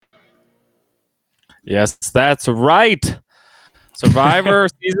Yes, that's right. Survivor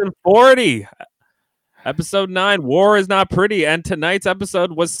season 40, episode 9. War is not pretty, and tonight's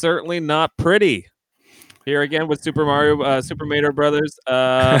episode was certainly not pretty. Here again with Super Mater brothers,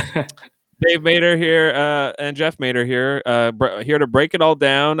 Dave Mater here, and Jeff Mater here, here to break it all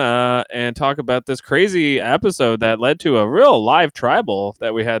down and talk about this crazy episode that led to a real live tribal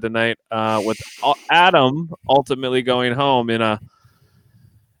that we had tonight, with Adam ultimately going home in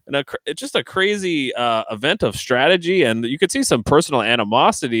it's just a crazy event of strategy, and you could see some personal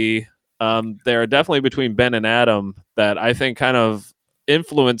animosity there, definitely between Ben and Adam, that I think kind of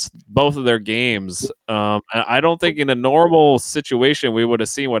influenced both of their games. I don't think in a normal situation we would have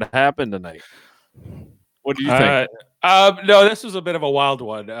seen what happened tonight. What do you think? No, this was a bit of a wild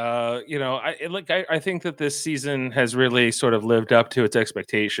one. I think that this season has really sort of lived up to its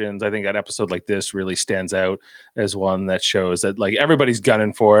expectations. I think an episode like this really stands out as one that shows that like everybody's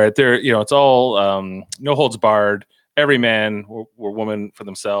gunning for it. It's all no holds barred. Every man or woman for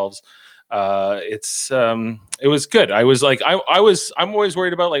themselves. It was good. I'm always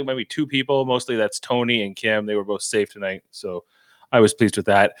worried about like maybe two people. Mostly that's Tony and Kim. They were both safe tonight, so I was pleased with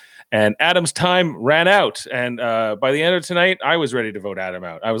that. And Adam's time ran out. And by the end of tonight, I was ready to vote Adam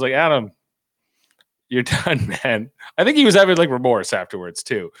out. I was like, Adam, you're done, man. I think he was having like remorse afterwards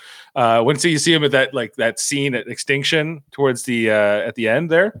too. Once you see him at that scene at Extinction towards the at the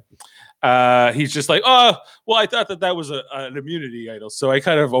end there, he's just like, oh, well, I thought that was an immunity idol, so I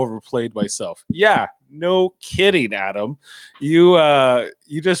kind of overplayed myself. Yeah, no kidding, Adam. You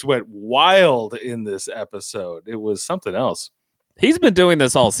just went wild in this episode. It was something else. He's been doing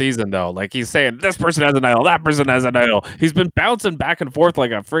this all season, though. Like he's saying, this person has an idol, that person has an idol. He's been bouncing back and forth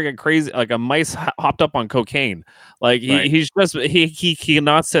like a friggin' crazy, like a mice hopped up on cocaine. Like he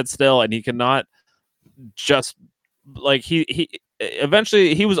cannot sit still, and he cannot just like he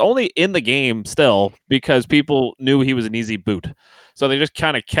eventually he was only in the game still because people knew he was an easy boot. So they just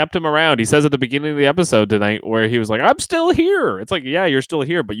kind of kept him around. He says at the beginning of the episode tonight where he was like, I'm still here. It's like, yeah, you're still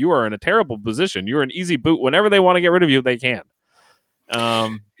here, but you are in a terrible position. You're an easy boot. Whenever they want to get rid of you, they can.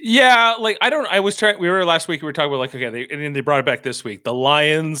 Yeah, like we were last week, we were talking about like, okay, and then they brought it back this week, the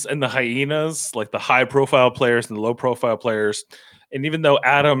lions and the hyenas, like the high profile players and the low profile players. And even though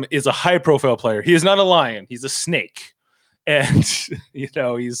Adam is a high profile player, he is not a lion, he's a snake. And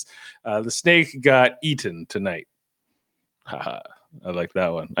he's the snake got eaten tonight. I like that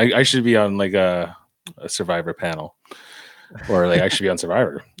one. I should be on like a Survivor panel, or like I should be on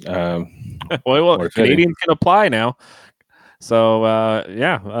Survivor. Well, Canadians can apply now. So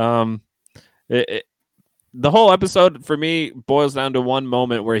the whole episode for me boils down to one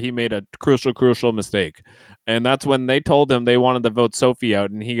moment where he made a crucial mistake, and that's when they told him they wanted to vote Sophie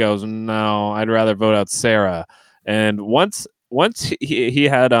out, and he goes, "No, I'd rather vote out Sarah." And once he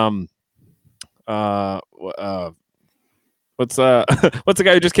had what's the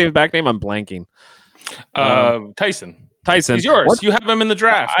guy who just came back name? I'm blanking. Tyson. Tyson. He's yours. You have him in the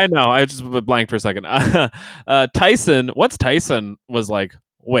draft. I know. I just blanked for a second. Tyson. Once Tyson was like,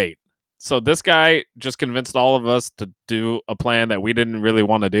 wait, so this guy just convinced all of us to do a plan that we didn't really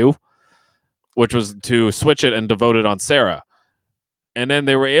want to do, which was to switch it and devote it on Sarah. And then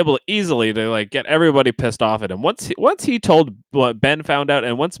they were able easily to like get everybody pissed off at him. Once he told what Ben found out,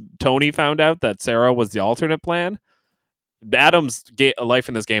 and once Tony found out that Sarah was the alternate plan, Adam's life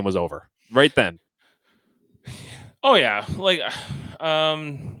in this game was over right then. Oh yeah, like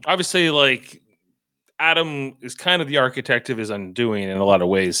obviously, like Adam is kind of the architect of his undoing in a lot of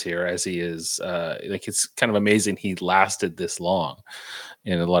ways here, as he is. Like it's kind of amazing he lasted this long.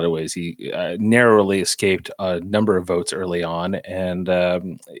 In a lot of ways, he narrowly escaped a number of votes early on, and I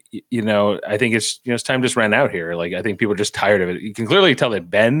think it's time just ran out here. Like I think people are just tired of it. You can clearly tell that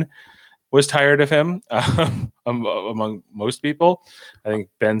Ben was tired of him among most people. I think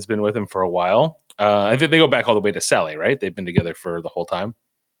Ben's been with him for a while. I think they go back all the way to Sally, right? They've been together for the whole time.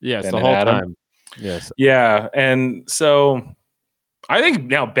 Yes, Ben the whole time. Yes. Yeah, and so I think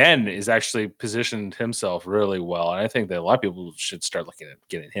now Ben is actually positioned himself really well, and I think that a lot of people should start looking at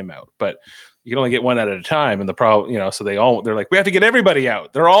getting him out. But you can only get one at a time, and the problem, so they're like, we have to get everybody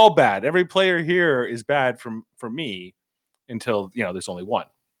out. They're all bad. Every player here is bad for me until there's only one.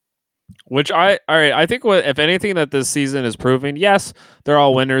 Which I think if anything that this season is proving, yes, they're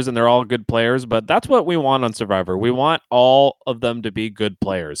all winners and they're all good players, but that's what we want on Survivor. We want all of them to be good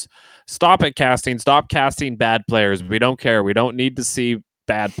players. Stop casting bad players. We don't care. We don't need to see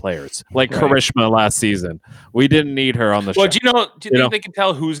bad players like Karishma last season. We didn't need her on the show. Do you think they can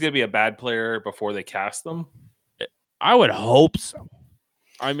tell who's going to be a bad player before they cast them? I would hope so.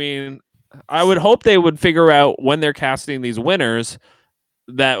 I mean, I would hope they would figure out when they're casting these winners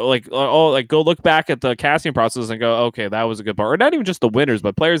that like go look back at the casting process and go, okay, that was a good part. Or not even just the winners,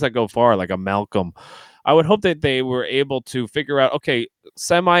 but players that go far, like a Malcolm. I would hope that they were able to figure out, okay,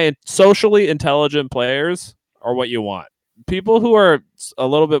 socially intelligent players are what you want. People who are a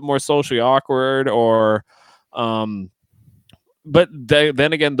little bit more socially awkward or but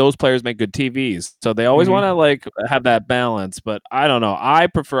then again, those players make good TVs, so they always want to like have that balance. But I don't know. I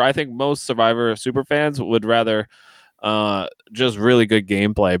think most Survivor super fans would rather just really good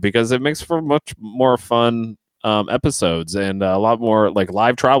gameplay because it makes for much more fun episodes and a lot more like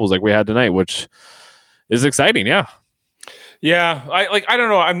live travels like we had tonight, which is exciting. Yeah. Yeah, I don't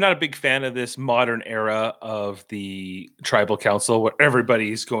know. I'm not a big fan of this modern era of the tribal council where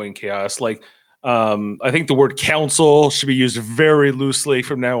everybody's going chaos. Like, I think the word council should be used very loosely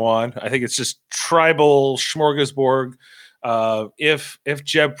from now on. I think it's just tribal smorgasbord. If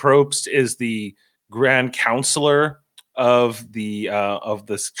Jeb Probst is the grand counselor of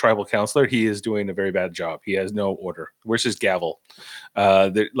this tribal counselor, he is doing a very bad job. He has no order. Where's his gavel?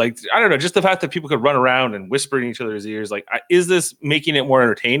 Like, I don't know, just the fact that people could run around and whisper in each other's ears, like, is this making it more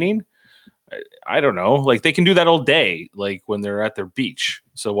entertaining? I don't know. Like, they can do that all day, like when they're at their beach.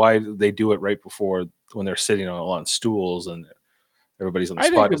 So why do they do it right before when they're sitting on stools and everybody's on the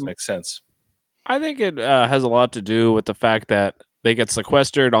spot? Doesn't make sense. I think it has a lot to do with the fact that they get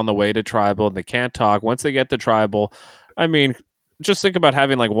sequestered on the way to tribal and they can't talk. Once they get to tribal, I mean, just think about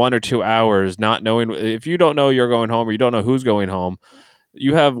having like 1 or 2 hours not knowing if you don't know you're going home or you don't know who's going home.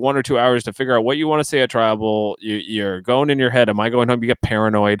 You have 1 or 2 hours to figure out what you want to say at tribal. You're going in your head. Am I going home? You get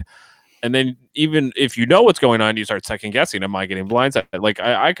paranoid. And then even if you know what's going on, you start second guessing. Am I getting blindsided? Like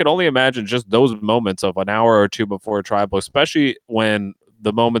I could only imagine just those moments of an hour or two before tribal, especially when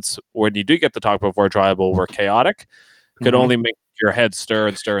the moments when you do get to talk before tribal were chaotic, could only make your head stir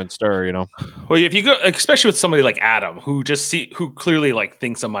and stir and stir, you know? Well, if you go, especially with somebody like Adam, who clearly like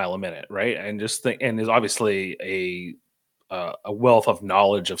thinks a mile a minute, right? And and is obviously a wealth of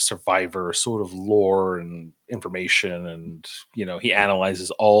knowledge of Survivor sort of lore and information, and he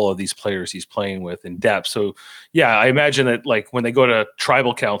analyzes all of these players he's playing with in depth. So yeah, I imagine that like when they go to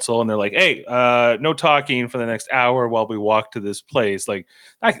tribal council and they're like, hey, no talking for the next hour while we walk to this place, like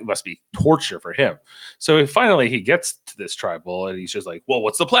that must be torture for him. So finally he gets to this tribal and he's just like, well,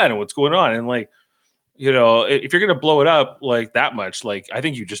 what's the plan and what's going on? And like, if you're going to blow it up like that much, like I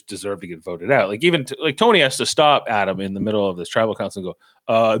think you just deserve to get voted out. Like even like Tony has to stop Adam in the middle of this tribal council and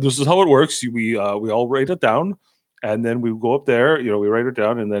go, this is how it works. We all write it down and then we go up there, we write it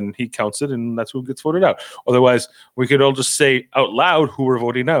down and then he counts it and that's who gets voted out. Otherwise we could all just say out loud who we're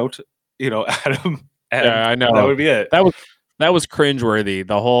voting out, Adam. Yeah, I know. That would be it. That was cringeworthy.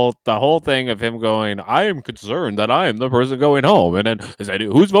 The whole thing of him going, I am concerned that I am the person going home. And then he said,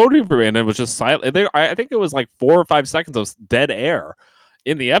 who's voting for me? And it was just silent. I think it was like 4 or 5 seconds of dead air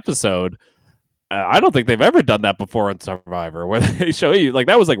in the episode. I don't think they've ever done that before in Survivor, where they show you like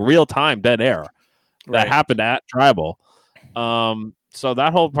that was like real time dead air that happened at tribal. So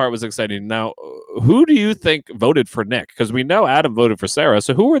that whole part was exciting. Now, who do you think voted for Nick? Because we know Adam voted for Sarah.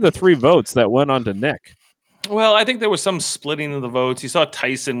 So who were the 3 votes that went on to Nick? Well, I think there was some splitting of the votes. You saw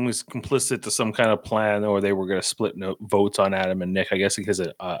Tyson was complicit to some kind of plan, or they were going to split votes on Adam and Nick, I guess because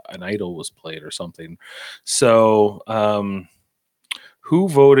an idol was played or something. So who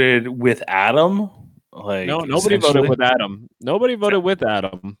voted with Adam? Like, no, nobody voted with Adam. Nobody voted with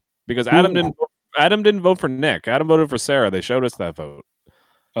Adam because Adam didn't vote for Nick. Adam voted for Sarah. They showed us that vote.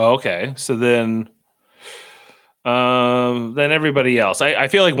 Oh, okay. So then everybody else. I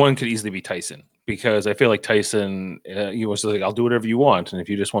feel like one could easily be Tyson. Because I feel like Tyson, he was like, I'll do whatever you want. And if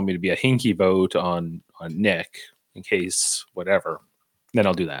you just want me to be a hinky vote on Nick in case whatever, then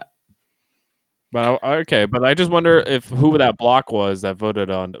I'll do that. But okay, but I just wonder if who that block was that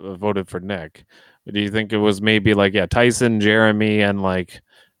voted for Nick. Do you think it was maybe like Tyson, Jeremy, and like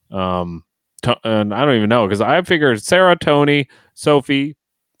and I don't even know because I figured Sarah, Tony, Sophie,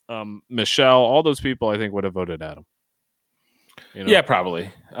 Michelle, all those people I think would have voted Adam. Yeah,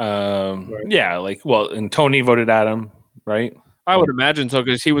 probably. Right. Yeah, like and Tony voted Adam, right? I would imagine so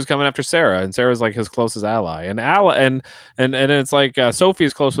because he was coming after Sarah, and Sarah's like his closest ally, and it's like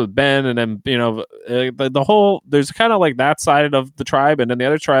Sophie's close with Ben, and then the whole there's kind of like that side of the tribe, and then the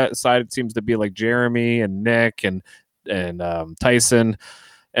other side seems to be like Jeremy and Nick and Tyson,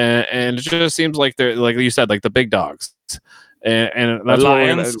 and it just seems like they're like you said like the big dogs, and that's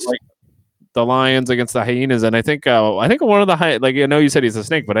Lions. The lions against the hyenas, and I think one of the like you said he's a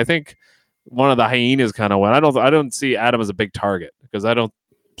snake, but I think one of the hyenas kind of went. I don't see Adam as a big target because I don't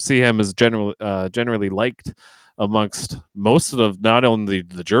see him as generally liked amongst most of not only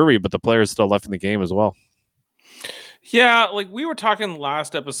the jury but the players still left in the game as well. Yeah, like we were talking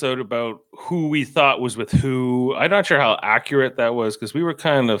last episode about who we thought was with who. I'm not sure how accurate that was because we were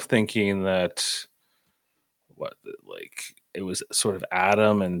kind of thinking that like it was sort of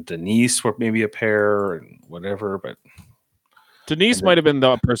Adam and Denise were maybe a pair and whatever, but Denise might have been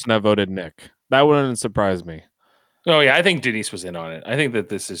the person that voted Nick. That wouldn't surprise me. oh yeah, I think Denise was in on it. I think that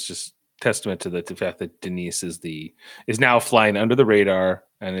this is just testament to the fact that Denise is now flying under the radar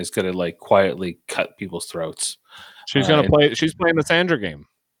and is going to like quietly cut people's throats. She's gonna play. She's playing the Sandra game.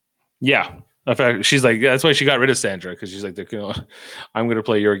 Yeah, in fact, she's like that's why she got rid of Sandra because she's like, I'm going to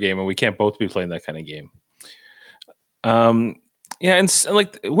play your game and we can't both be playing that kind of game. Yeah, and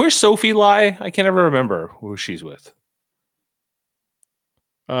like where's Sophie lie? I can't ever remember who she's with.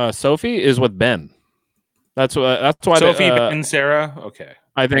 Sophie is with Ben. That's why Sophie, Ben, Sarah. Okay,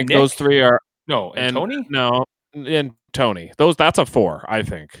 I think those three are and Tony. No, and Tony. That's a 4. I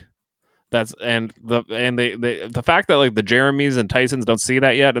think. That's the fact that like the Jeremys and Tysons don't see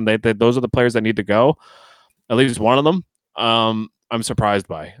that yet, and they those are the players that need to go. At least one of them. I'm surprised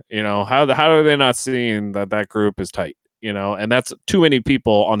by. How are they not seeing that group is tight? And that's too many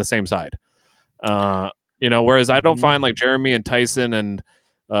people on the same side. Whereas I don't find like Jeremy and Tyson and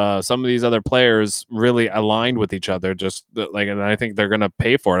some of these other players really aligned with each other. Just like, and I think they're going to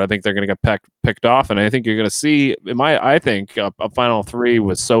pay for it. I think they're going to get picked off, and I think you're going to see. I think a final 3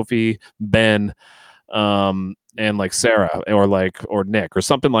 with Sophie, Ben, and like Sarah or Nick or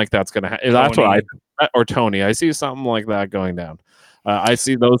something like that's going to. That's what or Tony. I see something like that going down. I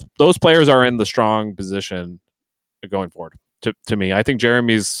see those players are in the strong position going forward. To me, I think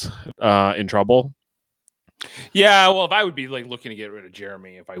Jeremy's in trouble. Yeah, well, if I would be like looking to get rid of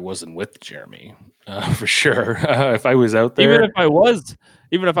Jeremy, if I wasn't with Jeremy, for sure. If I was out there, even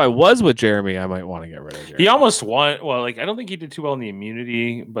if I was with Jeremy, I might want to get rid of Jeremy. He almost won. Well, like I don't think he did too well in the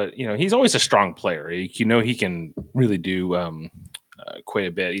immunity, but he's always a strong player. He can really do quite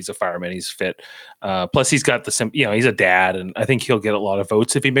a bit. He's a fireman. He's fit. Plus, he's got he's a dad, and I think he'll get a lot of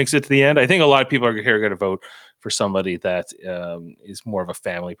votes if he makes it to the end. I think a lot of people are here going to vote for somebody that is more of a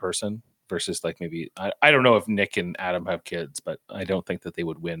family person. Versus like maybe I don't know if Nick and Adam have kids, but I don't think that they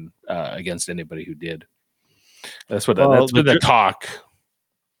would win against anybody who did. That's been the talk.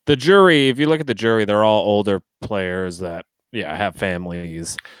 The jury, if you look at the jury, they're all older players that have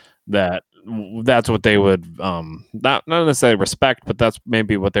families. That's what they would not necessarily respect, but that's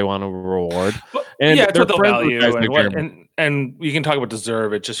maybe what they want to reward. And it's what they'll value and you can talk about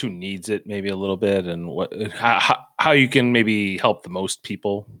deserve it, just who needs it maybe a little bit and how you can maybe help the most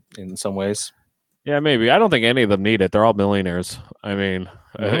people in some ways. Yeah, maybe. I don't think any of them need it. They're all millionaires. I mean,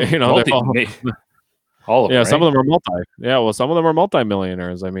 all of them. Yeah, right? Some of them are multi. Yeah, well, some of them are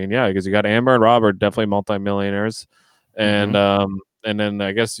multi-millionaires. I mean, yeah, because you got Amber and Robert, definitely multi-millionaires, and then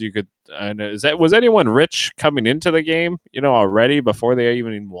I guess you could. Was anyone rich coming into the game? Already before they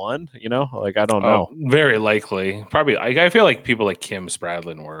even won. Like I don't know. Very likely, probably. I feel like people like Kim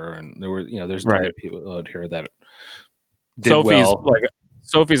Spradlin were, and there were. There's other people out here that did Sophie's well.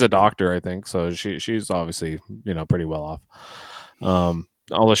 Sophie's a doctor, I think, so she's obviously pretty well off.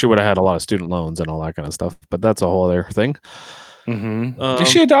 Although she would have had a lot of student loans and all that kind of stuff, but that's a whole other thing. Is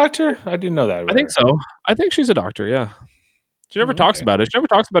she a doctor? I didn't know that. I think so. I think she's a doctor. Yeah. She never talks about it. She never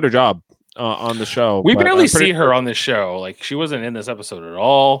talks about her job on the show. We barely see her on this show. Like she wasn't in this episode at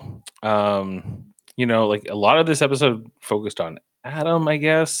all. Like a lot of this episode focused on Adam, I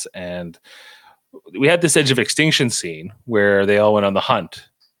guess, and we had this Edge of Extinction scene where they all went on the hunt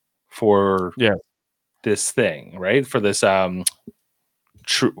for this thing, right? For this what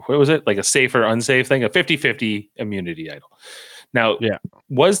was it? Like a safe or unsafe thing, a 50-50 immunity idol. Now,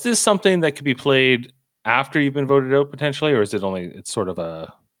 was this something that could be played after you've been voted out potentially, or is it only it's sort of no,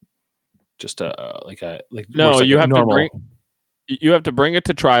 you have to bring it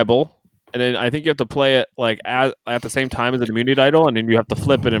to tribal, and then I think you have to play it like at the same time as an immunity idol, and then you have to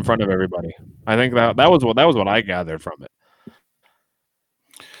flip it in front of everybody. I think that was what I gathered from it.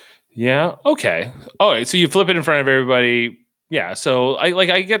 Yeah. Okay. All right. So you flip it in front of everybody. Yeah. So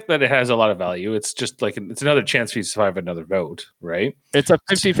I get that it has a lot of value. It's just like it's another chance for you to survive another vote, right? It's a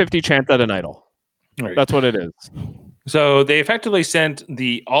 50-50 chance at an idol. Right. That's what it is. So they effectively sent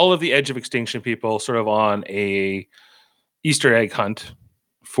all of the Edge of Extinction people sort of on a Easter egg hunt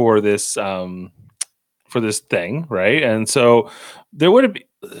for this thing, right? And so there would be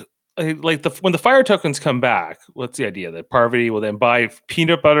when the fire tokens come back. What's the idea? That Parvati will then buy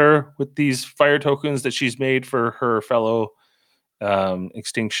peanut butter with these fire tokens that she's made for her fellow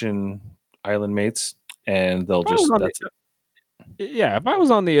Extinction Island mates, and they'll just Yeah, if I was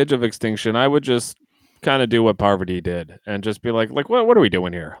on the Edge of Extinction, I would just kind of do what Parvati did and just be like what are we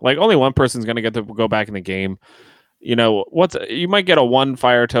doing here? Like only one person's going to get to go back in the game. you might get a 1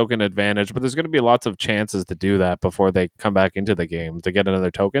 fire token advantage, but there's going to be lots of chances to do that before they come back into the game to get another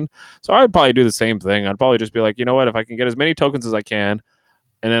token. So I'd probably do the same thing. I'd probably just be like, you know what, if I can get as many tokens as I can,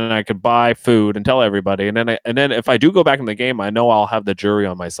 and then I could buy food and tell everybody, and then if I do go back in the game, I know I'll have the jury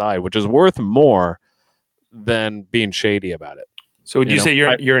on my side, which is worth more than being shady about it. So would you say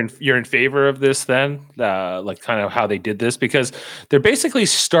you're in favor of this then, like kind of how they did this? Because they're basically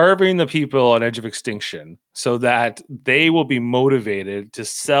starving the people on edge of extinction so that they will be motivated to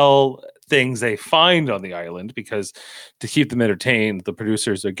sell things they find on the island, because to keep them entertained, the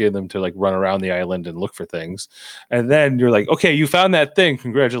producers are getting them to like run around the island and look for things. And then you're like, okay, you found that thing.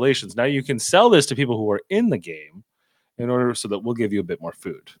 Congratulations. Now you can sell this to people who are in the game in order so that we'll give you a bit more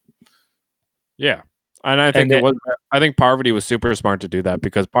food. Yeah. And I think Parvati was super smart to do that,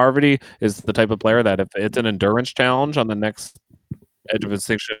 because Parvati is the type of player that if it's an endurance challenge on the next Edge of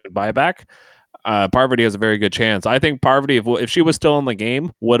Extinction buyback, Parvati has a very good chance. I think Parvati, if she was still in the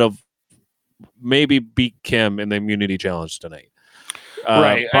game, would have maybe beat Kim in the immunity challenge tonight.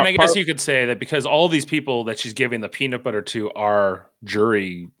 Right. And I guess you could say that because all these people that she's giving the peanut butter to are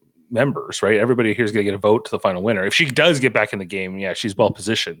jury members, right? Everybody here is going to get a vote to the final winner. If she does get back in the game, yeah, she's well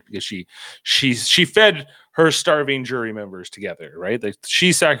positioned because she fed her starving jury members together, right?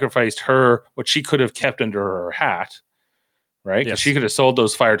 She sacrificed what she could have kept under her hat, right? Yes. She could have sold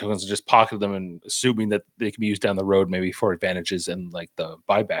those fire tokens and just pocketed them, and assuming that they can be used down the road, maybe for advantages in like the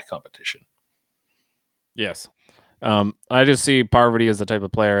buyback competition. Yes. I just see Parvati as the type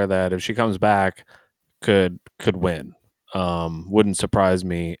of player that if she comes back could win. Wouldn't surprise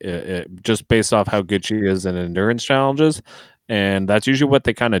me just based off how good she is in endurance challenges, and that's usually what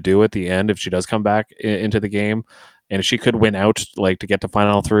they kind of do at the end if she does come back into the game. And if she could win out, like to get to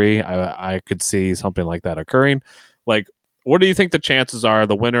final 3, I could see something like that occurring. Like, what do you think the chances are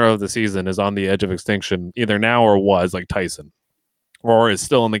the winner of the season is on the edge of extinction either now or was, like Tyson, or is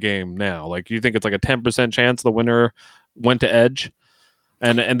still in the game now? Like, do you think it's like a 10% chance the winner went to edge?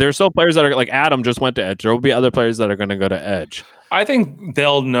 And there's still players that are like Adam just went to edge. There will be other players that are going to go to edge. I think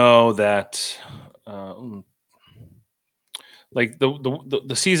they'll know that, like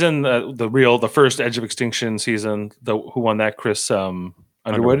the season, the first Edge of Extinction season, who won that? Chris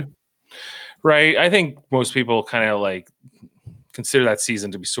Underwood, right? I think most people kind of like consider that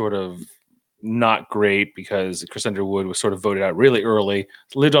season to be sort of not great because Chris Underwood was sort of voted out really early,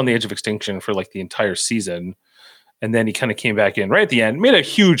 lived on the edge of extinction for like the entire season. And then he kind of came back in right at the end, made a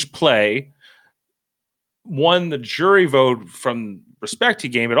huge play, won the jury vote from respect he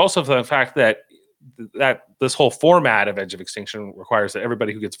gained, but also for the fact that this whole format of Edge of Extinction requires that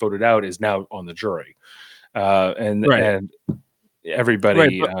everybody who gets voted out is now on the jury. And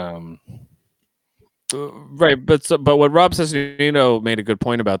everybody... Right. But what Rob Cesternino made a good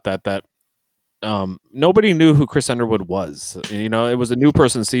point about that nobody knew who Chris Underwood was. It was a new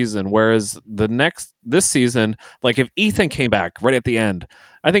person season. Whereas this season, like if Ethan came back right at the end,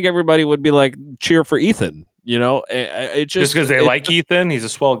 I think everybody would be like cheer for Ethan. It just because they like Ethan, he's a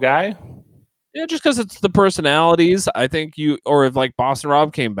swell guy. Yeah, just because it's the personalities. I think or if like Boston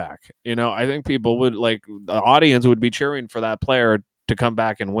Rob came back, I think people would like the audience would be cheering for that player to come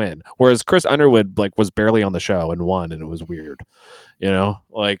back and win. Whereas Chris Underwood like was barely on the show and won, and it was weird.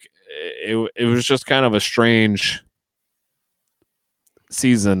 Like it was just kind of a strange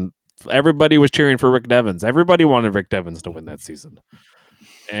season. Everybody was cheering for Rick Devens. Everybody wanted Rick Devens to win that season.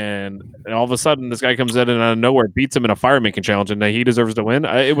 And all of a sudden this guy comes in and out of nowhere beats him in a fire making challenge and he deserves to win.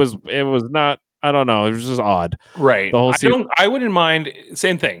 It was not, I don't know. It was just odd. Right. I wouldn't mind.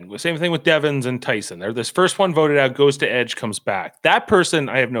 Same thing with Devens and Tyson. They're this first one voted out, goes to edge, comes back. That person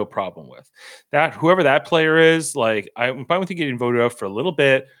I have no problem with. That whoever that player is, like I'm fine with you getting voted out for a little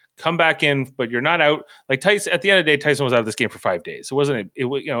bit, come back in, but you're not out. Like Tyson, at the end of the day, Tyson was out of this game for 5 days. It wasn't. It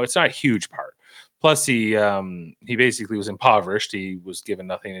was. It's not a huge part. Plus, he basically was impoverished. He was given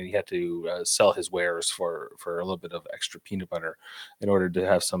nothing, and he had to sell his wares for a little bit of extra peanut butter in order to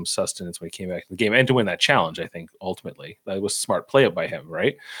have some sustenance when he came back to the game and to win that challenge. I think ultimately that was a smart play up by him,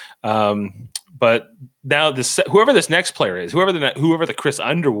 right? But now whoever this next player is, whoever the Chris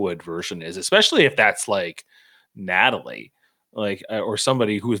Underwood version is, especially if that's like Natalie, like or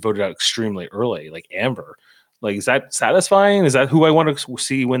somebody who was voted out extremely early, like Amber. Like, is that satisfying? Is that who I want to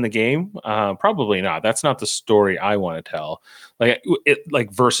see win the game? Probably not. That's not the story I want to tell.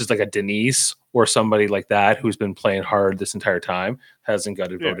 Like versus like a Denise or somebody like that who's been playing hard this entire time, hasn't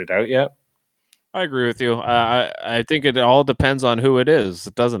got it voted out yet. I agree with you. I think it all depends on who it is,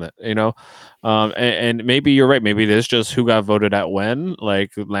 doesn't it? And maybe you're right. Maybe it is just who got voted out when.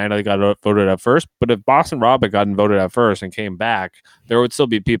 Like Lana got voted out first. But if Boston Rob had gotten voted out first and came back, there would still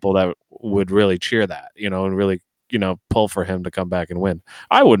be people that would really cheer that, and really pull for him to come back and win.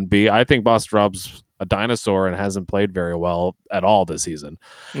 I wouldn't be. I think Boston Rob's a dinosaur and hasn't played very well at all this season.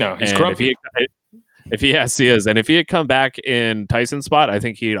 No, he's And grumpy. Yes, he is. And if he had come back in Tyson's spot, I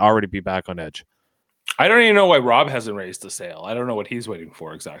think he'd already be back on edge. I don't even know why Rob hasn't raised the sail. I don't know what he's waiting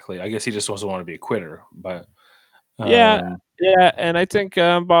for exactly. I guess he just doesn't want to be a quitter. But yeah, and I think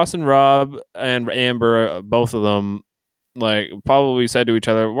Boston Rob and Amber, both of them, like probably said to each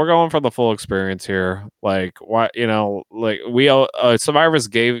other, "We're going for the full experience here." Like, why, we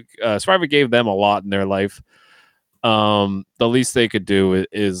Survivor gave them a lot in their life. The least they could do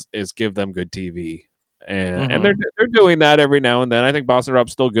is give them good TV, and they're doing that every now and then. I think Boston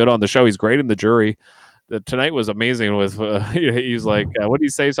Rob's still good on the show. He's great in the jury. Tonight was amazing. With he's like, what do you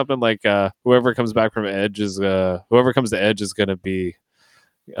say? Something like, whoever comes back from Edge is whoever comes to Edge is going to be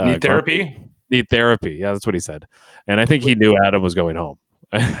need therapy. Need therapy. Yeah, that's what he said. And I think he knew Adam was going home.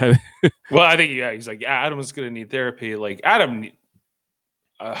 Well, I think he's like, Adam is going to need therapy. Like Adam.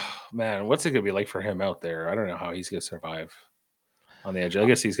 Man, what's it gonna be like for him out there? I don't know how he's gonna survive on the edge. I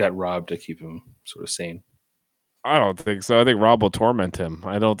guess he's got Rob to keep him sort of sane. I don't think so. I think Rob will torment him.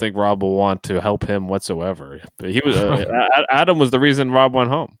 I don't think Rob will want to help him whatsoever. But he was Adam was the reason Rob went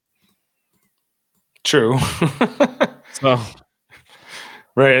home. True. So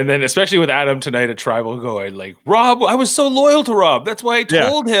right, and then especially with Adam tonight at Tribal going like, Rob, I was so loyal to Rob. That's why I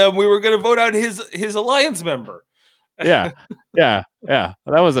told him we were gonna vote out his alliance member. Yeah. That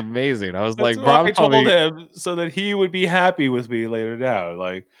was amazing. I was That's like, Rob told him so that he would be happy with me later down.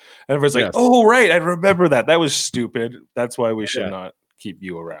 Like, and everyone's like, oh, right, I remember that. That was stupid. That's why we should not keep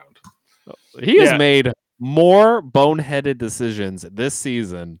you around. He has made more boneheaded decisions this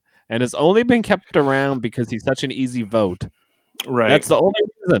season and has only been kept around because he's such an easy vote. Right. That's the only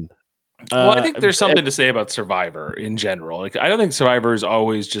reason. Well, I think there's something to say about Survivor in general. Like, I don't think Survivor is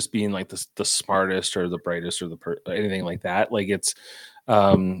always just being like the smartest or the brightest or anything like that. Like, it's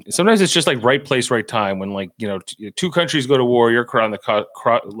sometimes it's just like right place, right time. When like two countries go to war, you're caught on the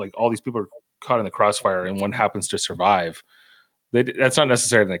like all these people are caught in the crossfire, and one happens to survive. That's not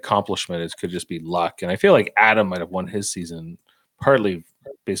necessarily an accomplishment. It could just be luck. And I feel like Adam might have won his season partly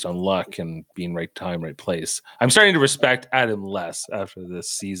based on luck and being right time, right place. I'm starting to respect Adam less after this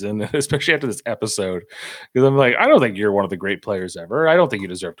season, especially after this episode, because I'm like, I don't think you're one of the great players ever. I don't think you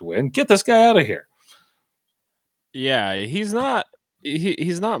deserve to win. Get this guy out of here. Yeah, he's not.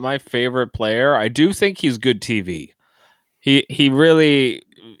 He's not my favorite player. I do think he's good TV. He really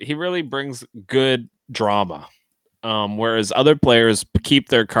brings good drama. Whereas other players keep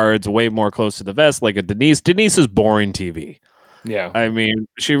their cards way more close to the vest, like a Denise. Denise is boring TV. Yeah. I mean,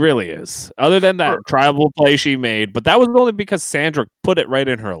 she really is. Other than that tribal play she made, but that was only because Sandra put it right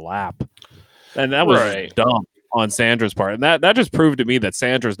in her lap. And that was dumb on Sandra's part. And that just proved to me that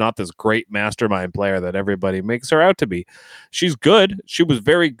Sandra's not this great mastermind player that everybody makes her out to be. She's good. She was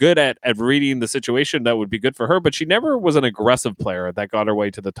very good at reading the situation that would be good for her, but she never was an aggressive player that got her way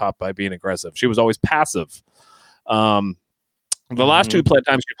to the top by being aggressive. She was always passive. The last two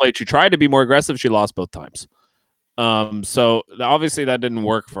times she played, she tried to be more aggressive. She lost both times. So obviously that didn't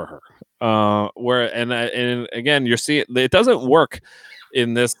work for her. And again, you're seeing it doesn't work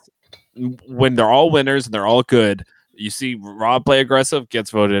in this when they're all winners and they're all good. You see Rob play aggressive, gets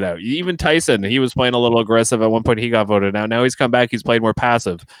voted out. Even Tyson, he was playing a little aggressive at one point. He got voted out. Now he's come back. He's played more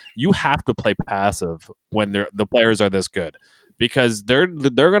passive. You have to play passive when the players are this good, because they're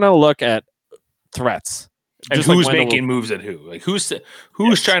going to look at threats. And just who's making moves at who? Like who's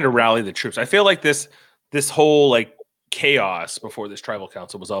trying to rally the troops? I feel like this whole like chaos before this tribal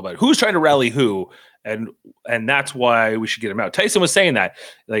council was all about who's trying to rally who, and that's why we should get him out. Tyson was saying that.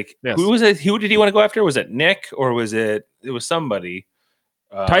 Like, who was it? Who did he want to go after? Was it Nick or was it was somebody?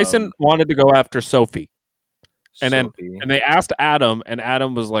 Tyson wanted to go after Sophie. And they asked Adam, and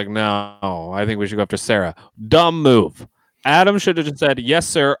Adam was like, "No, I think we should go after Sarah." Dumb move. Adam should have just said, "Yes,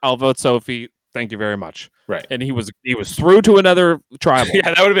 sir, I'll vote Sophie. Thank you very much." Right. And he was through to another tribal.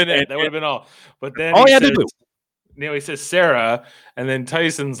 Yeah, that would have been it. That would have been all. But then he says Sarah, and then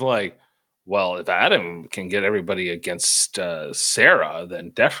Tyson's like, well, if Adam can get everybody against Sarah,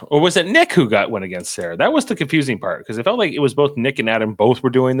 then definitely. Or was it Nick who went against Sarah? That was the confusing part, because it felt like it was both Nick and Adam both were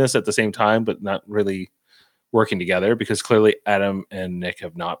doing this at the same time, but not really working together, because clearly Adam and Nick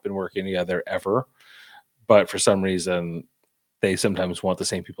have not been working together ever. But for some reason, they sometimes want the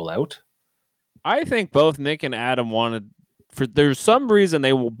same people out. I think both Nick and Adam there's some reason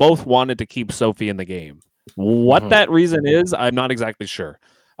they both wanted to keep Sophie in the game. What that reason is, I'm not exactly sure.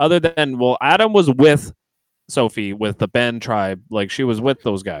 Other than, Adam was with Sophie with the Ben tribe, like she was with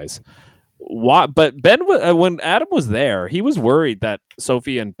those guys. But Ben, when Adam was there, he was worried that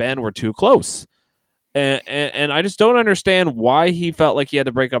Sophie and Ben were too close. And I just don't understand why he felt like he had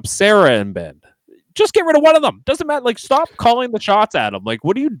to break up Sarah and Ben. Just get rid of one of them. Doesn't matter. Like, stop calling the shots at him. Like,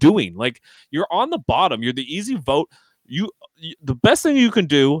 what are you doing? Like, you're on the bottom. You're the easy vote. The best thing you can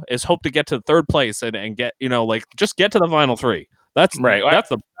do is hope to get to third place and get, like, just get to the final three. That's Right. That's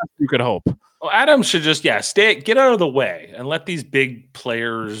the best you could hope. Well, Adam should just get out of the way and let these big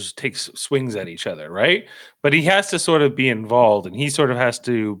players take swings at each other, right? But he has to sort of be involved, and he sort of has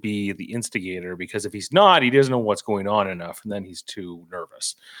to be the instigator, because if he's not, he doesn't know what's going on enough, and then he's too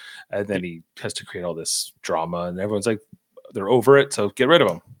nervous, and then he has to create all this drama, and everyone's like, they're over it, so get rid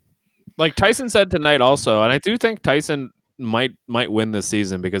of him. Like Tyson said tonight also, and I do think Tyson might win this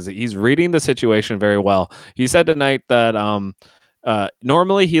season because he's reading the situation very well. He said tonight that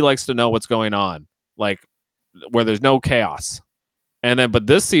normally he likes to know what's going on, like where there's no chaos. But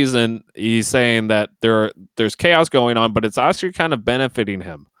this season he's saying that there's chaos going on, but it's actually kind of benefiting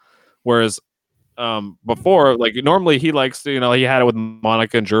him. Whereas before, like normally he likes to, he had it with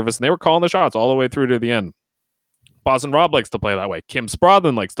Monica and Jervis, and they were calling the shots all the way through to the end. Boston Rob likes to play that way. Kim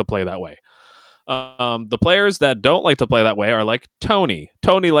Sprodlin likes to play that way. The players that don't like to play that way are like Tony.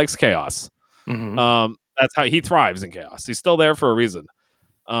 Tony likes chaos. Mm-hmm. That's how he thrives in chaos. He's still there for a reason.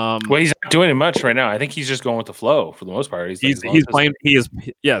 Well, he's not doing it much right now. I think he's just going with the flow for the most part. He's playing.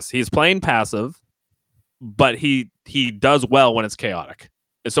 He's playing passive, but he does well when it's chaotic.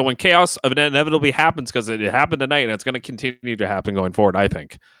 So when chaos inevitably happens, because it happened tonight and it's going to continue to happen going forward, I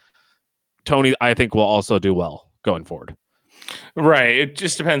think Tony, will also do well going forward. Right. It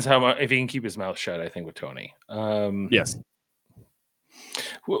just depends how much, if he can keep his mouth shut, I think, with Tony. Yes.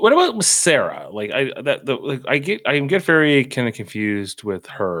 What about with Sarah? Like I get very kind of confused with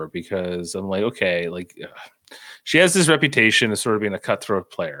her, because I'm like, okay, like she has this reputation as sort of being a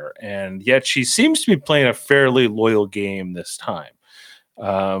cutthroat player, and yet she seems to be playing a fairly loyal game this time.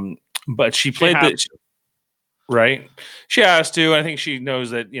 But she played right. She has to. I think she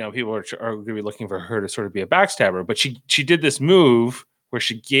knows that people are going to be looking for her to sort of be a backstabber. But she did this move where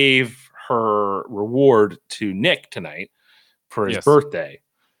she gave her reward to Nick tonight for his birthday.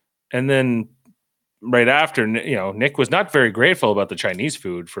 And then right after, Nick was not very grateful about the Chinese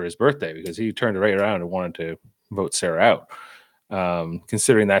food for his birthday, because he turned right around and wanted to vote Sarah out,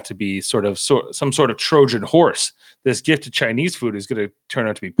 considering that to be some sort of Trojan horse. This gift of Chinese food is going to turn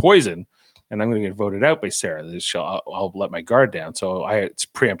out to be poison, and I'm going to get voted out by Sarah. I'll let my guard down. So it's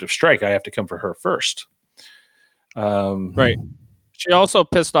preemptive strike. I have to come for her first. Right. She also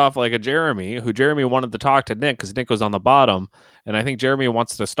pissed off like a Jeremy, who Jeremy wanted to talk to Nick because Nick was on the bottom. And I think Jeremy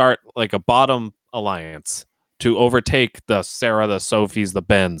wants to start like a bottom alliance to overtake the Sarah, the Sophies, the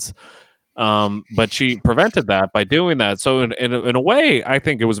Bens. But she prevented that by doing that. So in a way, I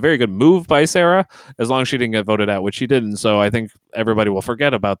think it was a very good move by Sarah, as long as she didn't get voted out, which she didn't. So I think everybody will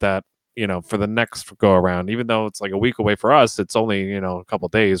forget about that, for the next go around. Even though it's like a week away for us, it's only, a couple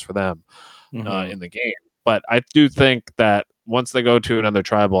days for them in the game. But I do think that once they go to another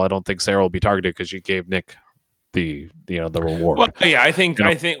tribal, I don't think Sarah will be targeted because she gave Nick the reward. Well, yeah, I think.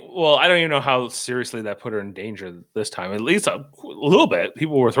 Well, I don't even know how seriously that put her in danger this time. At least a little bit.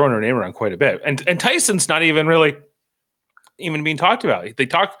 People were throwing her name around quite a bit, and Tyson's not even really being talked about.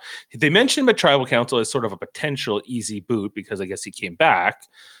 They mentioned the tribal council as sort of a potential easy boot, because I guess he came back,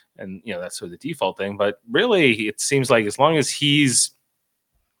 and that's sort of the default thing. But really, it seems like as long as he's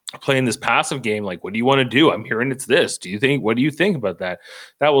playing this passive game, like, what do you want to do? I'm hearing it's this. What do you think about that?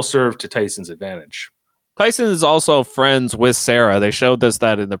 That will serve to Tyson's advantage. Tyson is also friends with Sarah. They showed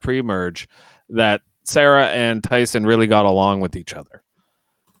that in the pre-merge, that Sarah and Tyson really got along with each other.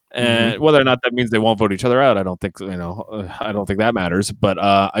 And whether or not that means they won't vote each other out, I don't think that matters. But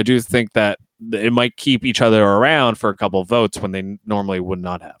I do think that it might keep each other around for a couple of votes when they normally would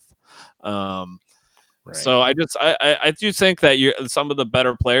not have. Right. So I do think that some of the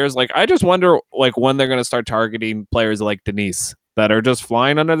better players, like, I just wonder like when they're going to start targeting players like Denise that are just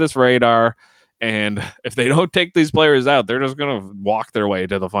flying under this radar, and if they don't take these players out, they're just going to walk their way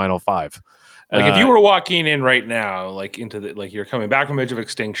to the final five. Like if you were walking in right now, like you're coming back from Edge of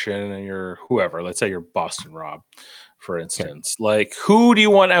Extinction, and you're whoever, let's say you're Boston Rob, for instance, like, who do you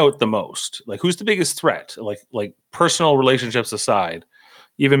want out the most? Like, who's the biggest threat? Like personal relationships aside,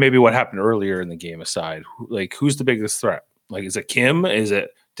 even maybe what happened earlier in the game aside, like, who's the biggest threat? Like, is it Kim? Is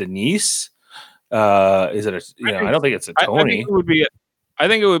it Denise? Is it I don't think it's a Tony. I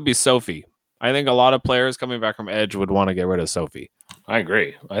think it would be Sophie. I think a lot of players coming back from Edge would want to get rid of Sophie. I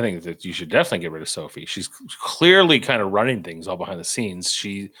agree. I think that you should definitely get rid of Sophie. She's clearly kind of running things all behind the scenes.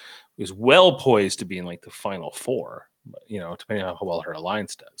 She is well poised to be in like the final four, depending on how well her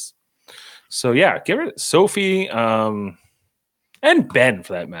alliance does. So yeah, get rid of Sophie. and Ben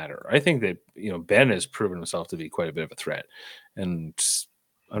for that matter. I think that Ben has proven himself to be quite a bit of a threat, and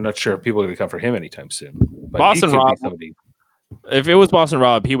I'm not sure if people are going to come for him anytime soon. But Boston Rob, somebody. If it was Boston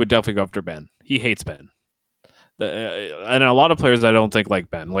Rob, he would definitely go after Ben. He hates Ben. And a lot of players I don't think like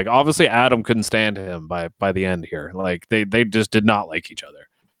Ben. Like obviously Adam couldn't stand him by the end here. Like they just did not like each other.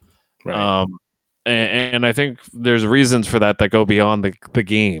 Right. And I think there's reasons for that go beyond the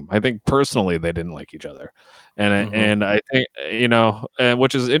game. I think personally they didn't like each other, and I think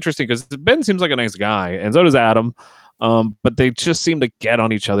which is interesting because Ben seems like a nice guy, and so does Adam, but they just seem to get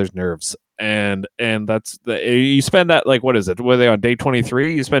on each other's nerves, and that's you spend that like what is it? Were they on day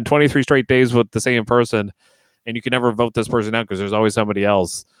 23? You spend 23 straight days with the same person, and you can never vote this person out because there's always somebody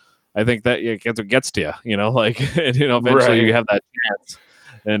else. I think that gets to you, like eventually Right. you have that chance.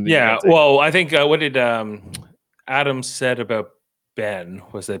 And well, I think what did Adam said about Ben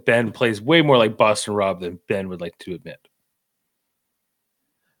was that Ben plays way more like Boston Rob than Ben would like to admit.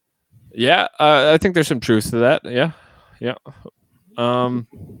 Yeah, I think there's some truth to that. Yeah.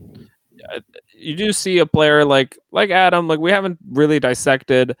 You do see a player like Adam. Like we haven't really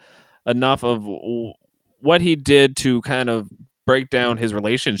dissected enough of what he did to kind of break down his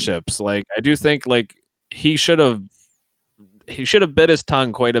relationships. Like I do think like he should have bit his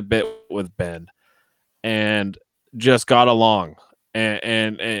tongue quite a bit with Ben, and just got along.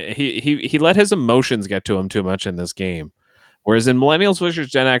 And he let his emotions get to him too much in this game. Whereas in Millennials versus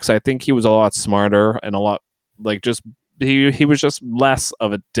Gen X, I think he was a lot smarter and a lot like just he was just less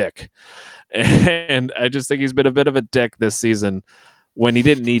of a dick. And I just think he's been a bit of a dick this season when he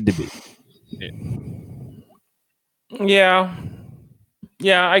didn't need to be. Yeah,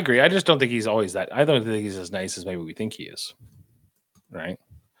 I agree. I just don't think he's always that. I don't think he's as nice as maybe we think he is. Right?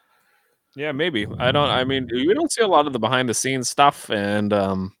 Yeah, maybe. I mean, we don't see a lot of the behind the scenes stuff, and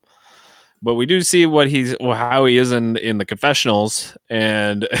but we do see how he is in the confessionals,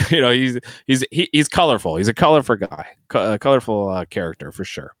 and he's colorful. He's a colorful guy, a colorful character for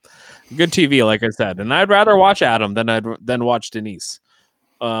sure. Good TV, like I said, and I'd rather watch Adam than watch Denise.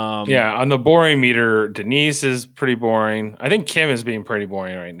 On the boring meter, Denise is pretty boring. I think Kim is being pretty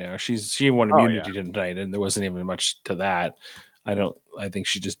boring right now. She won immunity tonight, and there wasn't even much to that. I think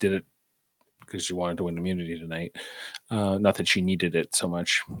she just did it because she wanted to win immunity tonight. Not that she needed it so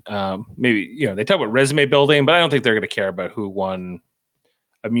much. Maybe, they talk about resume building, but I don't think they're going to care about who won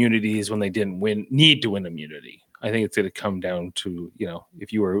immunities when they didn't need to win immunity. I think it's going to come down to,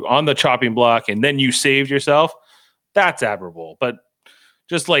 if you were on the chopping block and then you saved yourself, that's admirable. But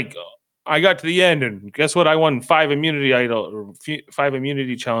just like I got to the end and guess what? I won 5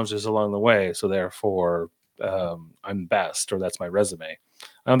 immunity challenges along the way. So therefore I'm best, or that's my resume.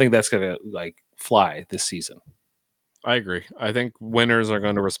 I don't think that's going to fly this season. I agree. I think winners are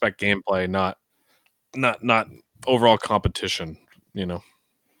going to respect gameplay, not overall competition,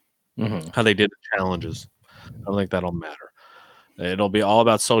 how they did the challenges. I don't think that'll matter. It'll be all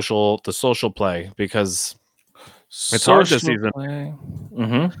about the social play, because it's hard this season.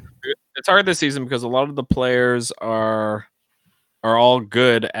 It's hard this season because a lot of the players are all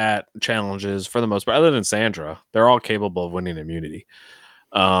good at challenges for the most part. Other than Sandra, they're all capable of winning immunity.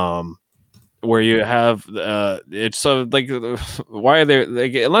 Where you have it's so why are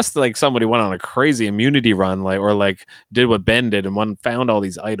they unless somebody went on a crazy immunity run or did what Ben did and found all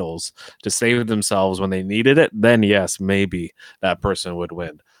these idols to save themselves when they needed it, then yes, maybe that person would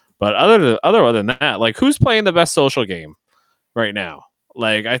win. But other than that, who's playing the best social game right now?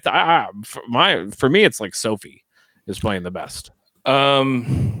 For me, it's Sophie is playing the best.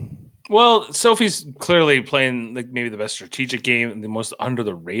 Well, Sophie's clearly playing maybe the best strategic game, the most under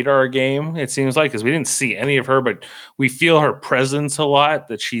the radar game, it seems like, because we didn't see any of her, but we feel her presence a lot,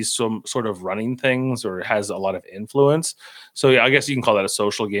 that she's some sort of running things or has a lot of influence. So yeah, I guess you can call that a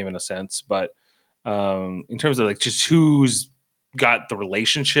social game in a sense. But in terms of just who's got the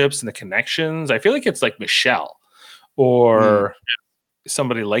relationships and the connections, I feel like it's Michelle or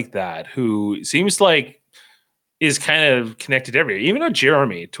somebody like that who seems is kind of connected everywhere, even though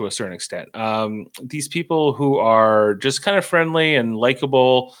Jeremy to a certain extent. These people who are just kind of friendly and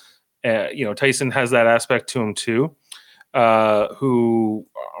likable, Tyson has that aspect to him too, who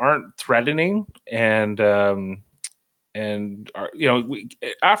aren't threatening and are,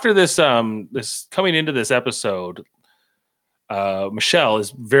 after this coming into this episode, Michelle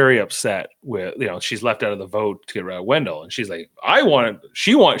is very upset with, she's left out of the vote to get rid of Wendell. And she's like,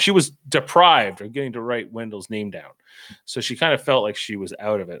 she was deprived of getting to write Wendell's name down. So she kind of felt like she was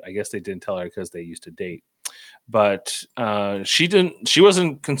out of it. I guess they didn't tell her because they used to date. But she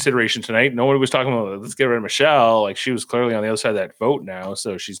wasn't consideration tonight. Nobody was talking about, let's get rid of Michelle. She was clearly on the other side of that vote now.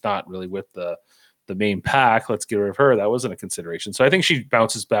 So she's not really with the the main pack. Let's get rid of her. That wasn't a consideration. So I think she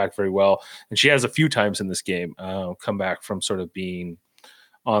bounces back very well, and she has a few times in this game come back from sort of being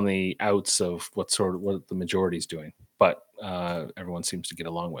on the outs of what the majority is doing, but everyone seems to get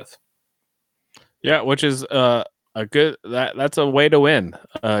along with. Yeah, which is a good that's a way to win,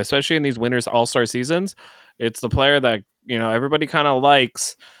 especially in these winners all-star seasons. It's the player that everybody kind of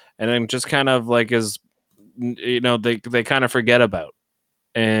likes, and then just kind of like is they kind of forget about.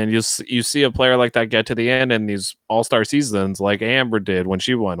 And you see a player like that get to the end in these all-star seasons, like Amber did when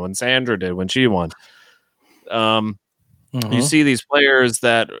she won, when Sandra did when she won. You see these players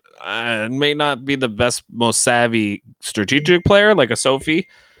that may not be the best, most savvy strategic player, like a Sophie,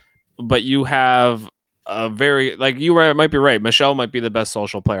 but you have a very, like you might be right. Michelle might be the best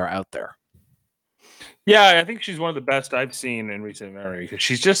social player out there. Yeah, I think she's one of the best I've seen in recent memory because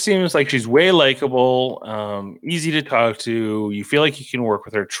she just seems like she's way likable, easy to talk to. You feel like you can work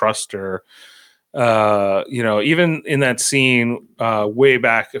with her, trust her. Even in that scene way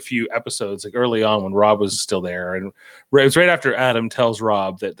back a few episodes, like early on when Rob was still there, and it was right after Adam tells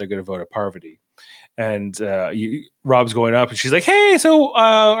Rob that they're going to vote a Parvati, and Rob's going up, and she's like, "Hey, so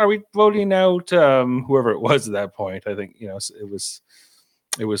are we voting out whoever it was at that point?" I think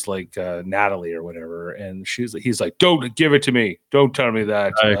it was like Natalie or whatever, and he's like, "Don't give it to me. Don't tell me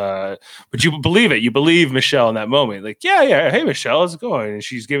that." But you believe it. You believe Michelle in that moment. Like, yeah. Hey, Michelle, how's it going?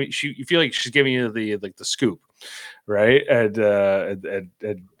 And you feel like she's giving you the scoop, right? And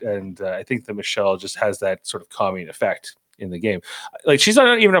I think that Michelle just has that sort of calming effect in the game. Like, she's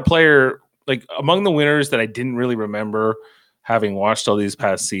not even a player like among the winners that I didn't really remember. Having watched all these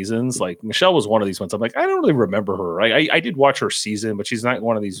past seasons, like Michelle was one of these ones. I'm like, I don't really remember her. I did watch her season, but she's not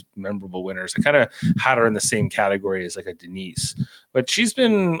one of these memorable winners. I kind of had her in the same category as like a Denise, but she's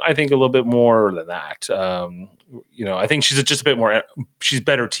been, I think, a little bit more than that. I think she's just a bit more. She's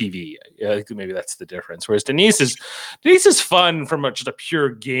better TV. I think maybe that's the difference. Whereas Denise is fun from just a pure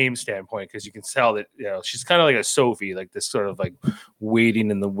game standpoint because you can tell that she's kind of like a Sophie, like this sort of like waiting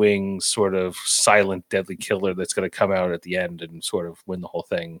in the wings, sort of silent, deadly killer that's going to come out at the end and sort of win the whole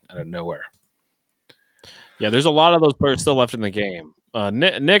thing out of nowhere. Yeah, there's a lot of those players still left in the game.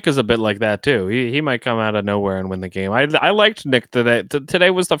 Nick is a bit like that too. He might come out of nowhere and win the game. I liked Nick today. Today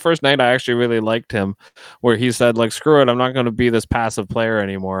was the first night I actually really liked him, where he said like, "Screw it, I'm not going to be this passive player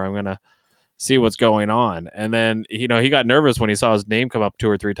anymore. I'm going to see what's going on." And then he got nervous when he saw his name come up 2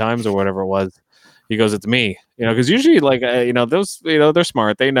 or 3 times or whatever it was. He goes, "It's me," because usually like those they're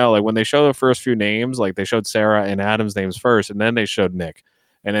smart. They know like when they show the first few names, like they showed Sarah and Adam's names first, and then they showed Nick.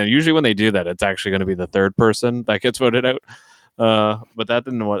 And then usually when they do that, it's actually going to be the third person that gets voted out. But that's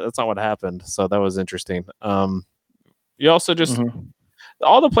not what happened. So that was interesting. You also just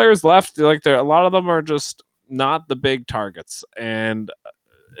all the players left, like a lot of them are just not the big targets, and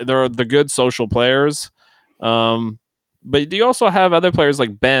they're the good social players. But you also have other players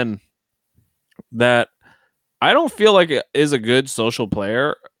like Ben that I don't feel like it is a good social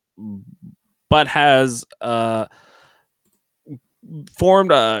player, but has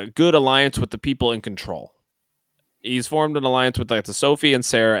formed a good alliance with the people in control. He's formed an alliance with like the Sophie and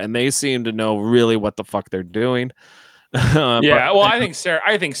Sarah, and they seem to know really what the fuck they're doing. I think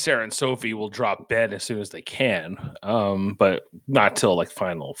Sarah and Sophie will drop Ben as soon as they can, but not till like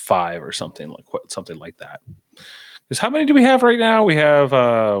final 5 or something like that. Because how many do we have right now? We have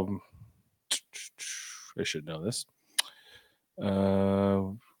I should know this.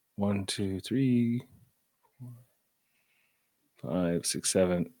 1, 2, 3, 5, 6,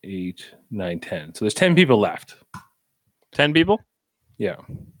 7, 8, 9, 10. So there's 10 people left. 10 people? Yeah.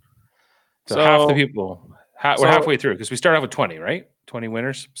 So half the people. We're halfway through because we start off with 20, right? 20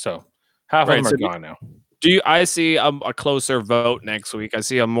 winners. So half of them are gone now. I see a closer vote next week. I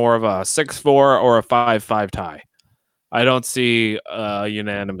see a more of a 6-4 or a 5-5 tie. I don't see a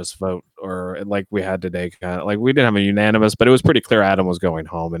unanimous vote or like we had today. Kind of like we didn't have a unanimous, but it was pretty clear Adam was going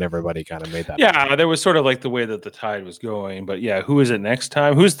home, and everybody kind of made that. Yeah, there was sort of like the way that the tide was going, but yeah, who is it next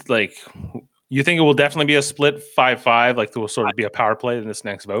time? Who's like? You think it will definitely be a split 5-5? Like there will sort of be a power play in this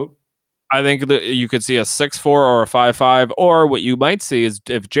next vote. I think that you could see a 6-4 or a 5-5, or what you might see is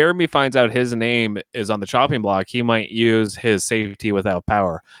if Jeremy finds out his name is on the chopping block, he might use his safety without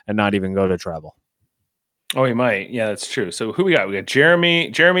power and not even go to travel. Oh, he might. Yeah, that's true. So who we got? We got Jeremy.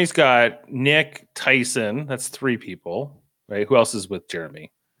 Jeremy's got Nick, Tyson. That's 3 people, right? Who else is with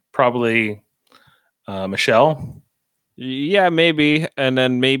Jeremy? Probably Michelle. Yeah, maybe. And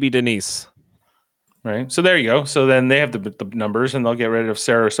then maybe Denise. Right. So there you go. So then they have the numbers and they'll get rid of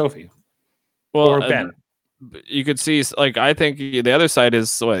Sarah or Sophie. Well, or Ben. You could see, like, I think the other side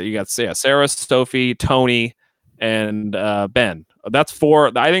is what you got. Sarah, Sophie, Tony, and Ben That's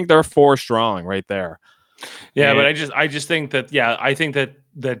 4. I think they're 4 strong right there. Yeah, but I just think that I think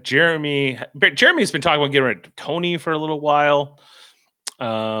that Jeremy's been talking about getting rid of Tony for a little while.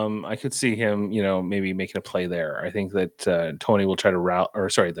 I could see him, maybe making a play there. I think that Tony will try to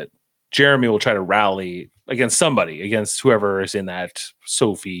that Jeremy will try to rally against somebody, against whoever is in that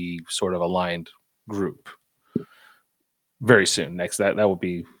Sophie sort of aligned group very soon. Next, that will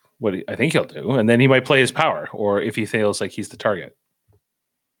be what I think he'll do, and then he might play his power, or if he feels like he's the target.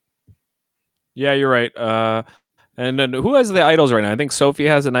 Yeah, you're right. And then who has the idols right now? I think Sophie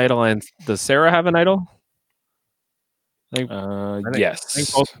has an idol, and does Sarah have an idol?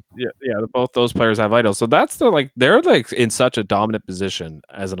 Yes. Both those players have idols. So that's they're in such a dominant position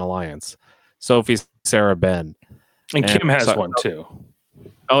as an alliance. Sophie, Sarah, Ben, and Kim has one too.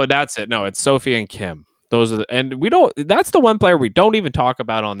 Oh, that's it. No, it's Sophie and Kim. Those are and we don't. That's the one player we don't even talk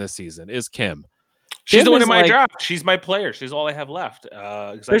about on this season is Kim. She's the one in my draft. She's my player. She's all I have left.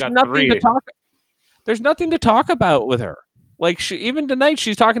 There's nothing to talk. There's nothing to talk about with her. Like even tonight,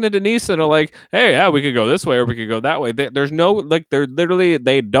 she's talking to Denise and are like, "Hey, yeah, we could go this way or we could go that way." There's no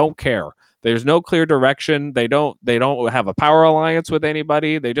they don't care. There's no clear direction. They don't have a power alliance with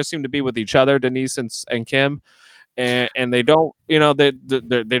anybody. They just seem to be with each other, Denise and Kim, and they don't.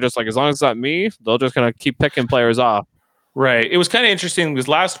 They're just like, as long as it's not me, they'll just kind of keep picking players off. Right. It was kind of interesting because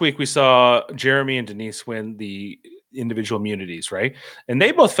last week we saw Jeremy and Denise win the individual immunities, right? And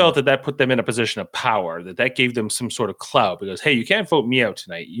they both felt that put them in a position of power, that gave them some sort of clout because, hey, you can't vote me out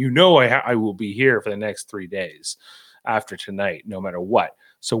tonight. I will be here for the next 3 days after tonight, no matter what.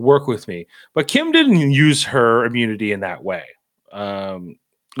 So work with me. But Kim didn't use her immunity in that way.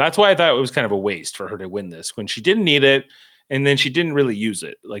 That's why I thought it was kind of a waste for her to win this when she didn't need it. And then she didn't really use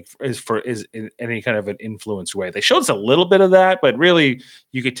it is in any kind of an influence way. They showed us a little bit of that, but really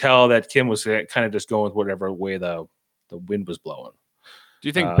you could tell that Kim was kind of just going with whatever way the wind was blowing. Do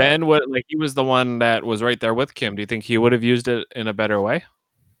you think Ben would he was the one that was right there with Kim? Do you think he would have used it in a better way?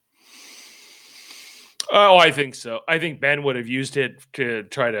 Oh, I think so. I think Ben would have used it to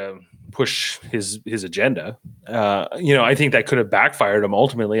try to push his agenda. I think that could have backfired him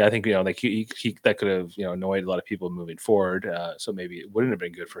ultimately. I think that could have annoyed a lot of people moving forward. So maybe it wouldn't have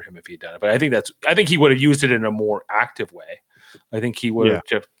been good for him if he'd done it. But I think he would have used it in a more active way. I think he would have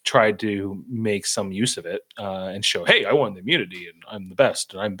just tried to make some use of it and show, hey, I won the immunity and I'm the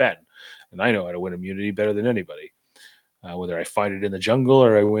best and I'm Ben and I know how to win immunity better than anybody. Whether I find it in the jungle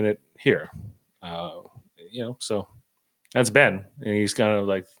or I win it here. So that's Ben, and he's kind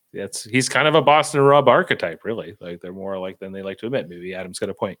of he's kind of a Boston Rob archetype, really. Like they're more alike than they like to admit. Maybe Adam's got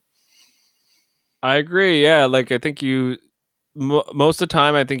a point. I agree. Yeah, I think most of the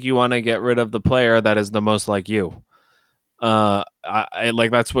time, I think you want to get rid of the player that is the most like you. I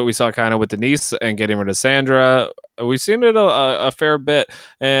that's what we saw kind of with Denise and getting rid of Sandra. We've seen it a fair bit,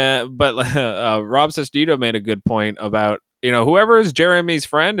 but Rob Sestito made a good point about whoever is Jeremy's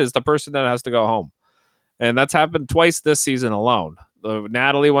friend is the person that has to go home. And that's happened twice this season alone.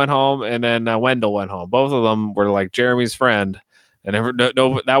 Natalie went home, and then Wendell went home. Both of them were like Jeremy's friend, and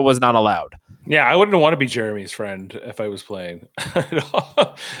that was not allowed. Yeah, I wouldn't want to be Jeremy's friend if I was playing.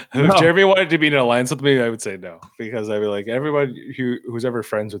 If Jeremy wanted to be in an alliance with me, I would say no, because I'd be like, everybody who's ever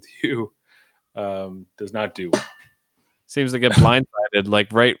friends with you does not do. Seems to get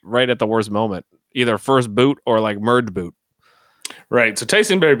blindsided, right at the worst moment, either first boot or merge boot. Right, so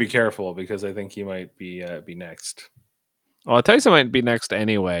Tyson better be careful because I think he might be next. Well, Tyson might be next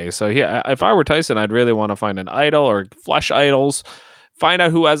anyway. So if I were Tyson, I'd really want to find an idol or flush idols, find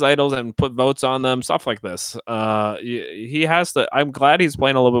out who has idols and put votes on them, stuff like this. He has to. I'm glad he's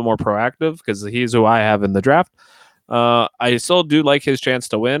playing a little bit more proactive because he's who I have in the draft. I still do like his chance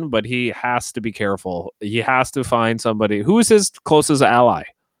to win, but he has to be careful. He has to find somebody who's his closest ally.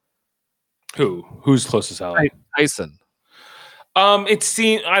 Who's closest ally? Tyson. It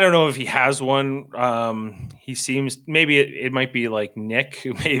seems I don't know if he has one. He seems maybe it might be like Nick,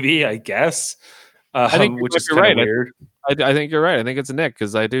 maybe I guess. I think which is right. Weird. I think you're right. I think it's Nick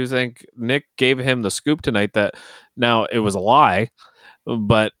because I do think Nick gave him the scoop tonight. That now it was a lie,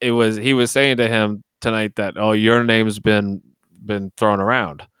 but he was saying to him tonight that your name's been thrown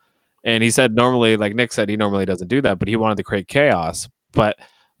around, and he said normally, like Nick said, he normally doesn't do that, but he wanted to create chaos. But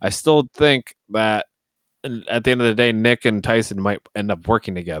I still think that at the end of the day, Nick and Tyson might end up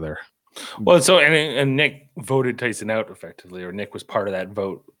working together. Well, so and Nick voted Tyson out effectively, or Nick was part of that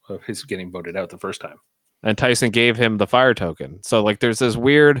vote of his getting voted out the first time. And Tyson gave him the fire token. So there's this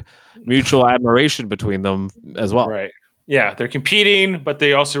weird mutual admiration between them as well. Right. Yeah, they're competing, but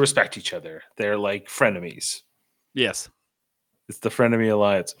they also respect each other. They're like frenemies. Yes. It's the frenemy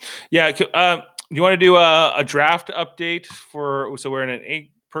alliance. Yeah. you want to do a draft update for? So we're in an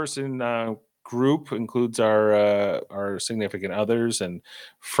 8-person group, includes our significant others and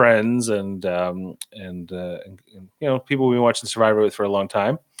friends and people we've been watching Survivor with for a long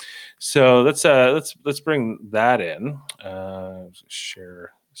time. So let's bring that in.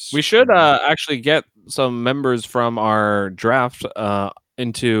 Share. We should actually get some members from our draft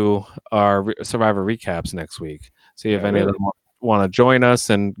into our Survivor recaps next week. See if any of them want to join us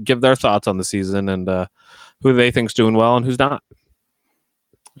and give their thoughts on the season and who they think's doing well and who's not.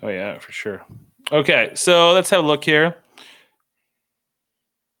 Oh yeah, for sure. Okay, so let's have a look here.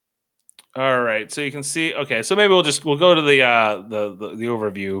 All right, so you can see. Okay, so maybe we'll go to the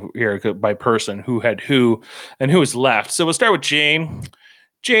overview here by person, who had who and who was left. So we'll start with Jane.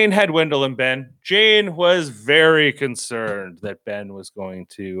 Jane had Wendell and Ben. Jane was very concerned that Ben was going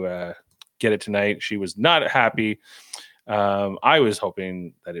to get it tonight. She was not happy. I was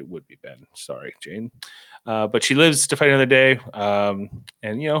hoping that it would be Ben. Sorry, Jane. But she lives to fight another day.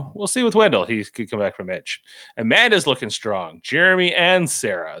 And, we'll see with Wendell. He could come back from Edge. Amanda's looking strong. Jeremy and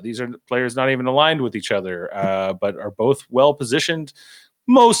Sarah. These are players not even aligned with each other, but are both well positioned.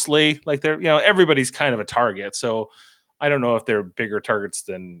 Mostly, like they're, everybody's kind of a target. So I don't know if they're bigger targets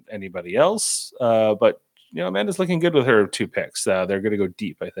than anybody else. But, Amanda's looking good with her 2 picks. They're going to go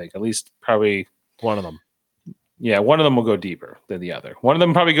deep, I think. At least probably one of them. Yeah, one of them will go deeper than the other. One of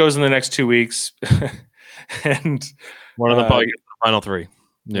them probably goes in the next 2 weeks. And one of them probably gets to the final 3.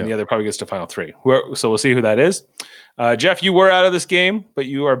 Yeah. And the other probably gets to final 3. So we'll see who that is. Jeff, you were out of this game, but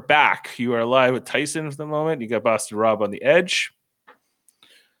you are back. You are alive with Tyson for the moment. You got Boston Rob on the edge.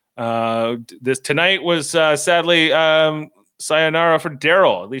 This tonight was sadly sayonara for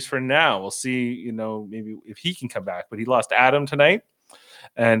Daryl, at least for now. We'll see, maybe if he can come back. But he lost Adam tonight.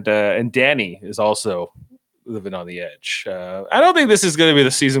 And Danny is also living on the edge. I don't think this is going to be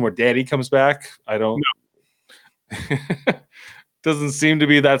the season where Danny comes back. I don't. No. Doesn't seem to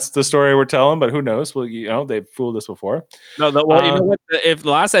be that's the story we're telling, but who knows? Well, they've fooled us before. No, well, you know what? If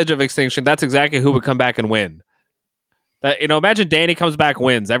the last Edge of Extinction, that's exactly who would come back and win. That imagine Danny comes back,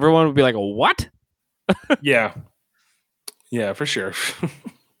 wins. Everyone would be like, "What?" Yeah, for sure.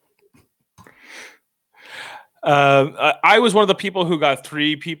 I was one of the people who got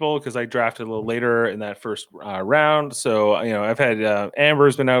 3 people because I drafted a little later in that first round. So, I've had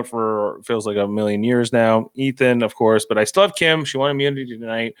Amber's been out for feels like a million years now. Ethan, of course, but I still have Kim. She won immunity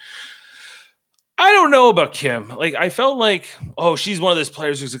tonight. I don't know about Kim. Like, I felt like, she's one of those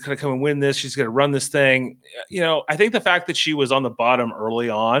players who's going to come and win this. She's going to run this thing. I think the fact that she was on the bottom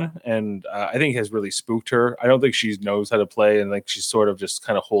early on, and I think has really spooked her. I don't think she knows how to play, and like she's sort of just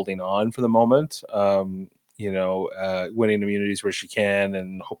kind of holding on for the moment. Winning immunities where she can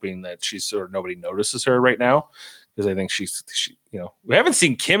and hoping that she's sort of nobody notices her right now. Because I think she, we haven't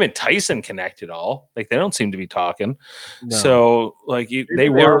seen Kim and Tyson connect at all. Like they don't seem to be talking. No. So like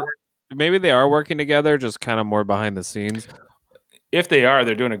maybe they are working together, just kind of more behind the scenes. If they are,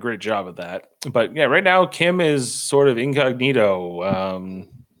 they're doing a great job of that. But yeah, right now Kim is sort of incognito.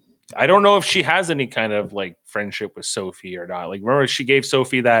 I don't know if she has any kind of like friendship with Sophie or not. Like remember she gave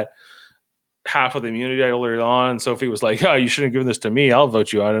Sophie that half of the immunity earlier on. Sophie was like, "Oh, you shouldn't have given this to me. I'll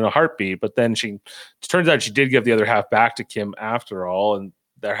vote you on in a heartbeat." But then it turns out she did give the other half back to Kim after all. And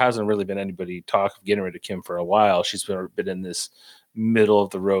there hasn't really been anybody talk of getting rid of Kim for a while. She's been in this middle of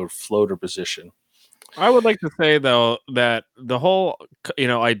the road floater position. I would like to say though that the whole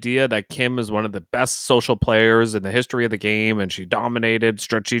idea that Kim is one of the best social players in the history of the game and she dominated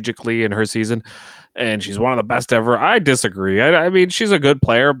strategically in her season and she's one of the best ever, I disagree. I mean, she's a good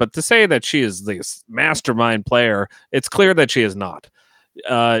player, but to say that she is this mastermind player, it's clear that she is not.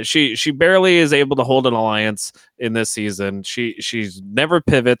 She barely is able to hold an alliance in this season. She's never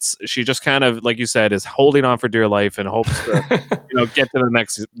pivots. She just kind of, like you said, is holding on for dear life and hopes to get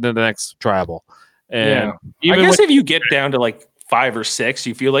to the next tribal. And I guess if you get down to like 5 or 6,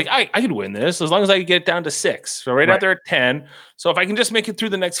 you feel like I could win this as long as I can get it down to 6. So right out there at 10. So if I can just make it through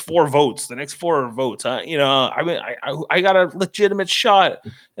the next 4 votes, I got a legitimate shot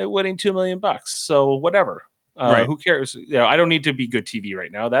at winning $2 million. So whatever. Who cares? I don't need to be good TV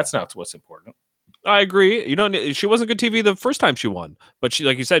right now. That's not what's important. I agree. She wasn't good TV the first time she won, but she,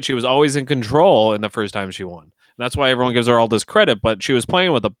 like you said, she was always in control in the first time she won. And that's why everyone gives her all this credit, but she was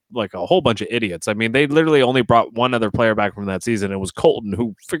playing with a whole bunch of idiots. I mean, they literally only brought one other player back from that season. It was Colton,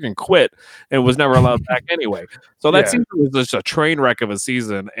 who freaking quit and was never allowed back anyway. So that season was just a train wreck of a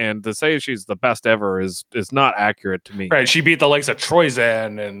season. And to say she's the best ever is not accurate to me. Right. She beat the likes of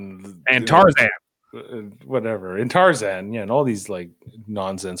Troyzan and Tarzan. whatever in Tarzan, yeah, and all these like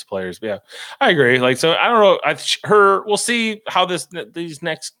nonsense players. But yeah, I agree. Like, so I don't know. We'll see how these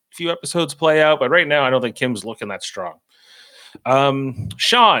next few episodes play out. But right now, I don't think Kim's looking that strong.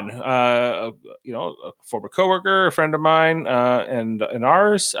 Sean, a former coworker, a friend of mine, and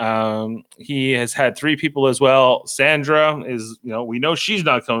ours. He has had 3 people as well. Sandra is, we know she's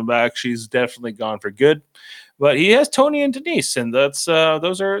not coming back. She's definitely gone for good. But he has Tony and Denise, and that's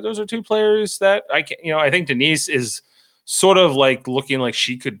those are 2 players that I can, I think Denise is sort of like looking like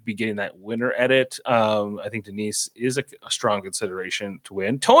she could be getting that winner edit. I think Denise is a strong consideration to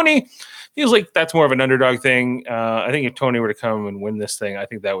win. Tony feels like that's more of an underdog thing. I think if Tony were to come and win this thing, I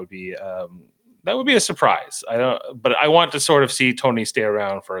think that would be a surprise. But I want to sort of see Tony stay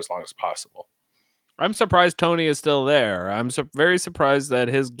around for as long as possible. I'm surprised Tony is still there. I'm very surprised that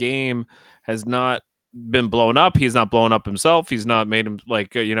his game has not been blown up. He's not blown up himself. He's not made him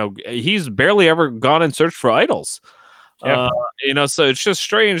he's barely ever gone and searched for idols. Yeah. So it's just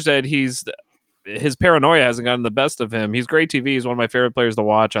strange that his paranoia hasn't gotten the best of him. He's great TV. He's one of my favorite players to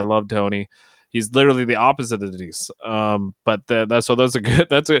watch. I love Tony. He's literally the opposite of Denise.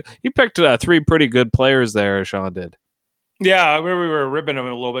 He picked 3 pretty good players there. Sean did. Yeah, we were ribbing him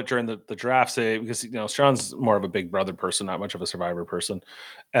a little bit during the draft, because Sean's more of a Big Brother person, not much of a Survivor person,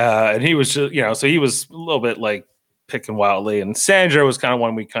 and he was just so he was a little bit like picking wildly. And Sandra was kind of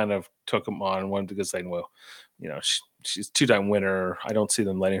one we kind of took him on one because they knew, she's 2-time winner. I don't see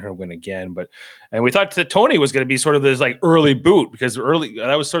them letting her win again. And we thought that Tony was going to be sort of this like early boot, because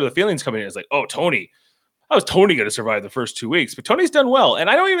that was sort of the feelings coming in. It's like, oh, Tony. How is Tony going to survive the first 2 weeks? But Tony's done well. And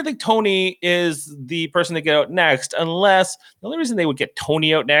I don't even think Tony is the person to get out next, unless the only reason they would get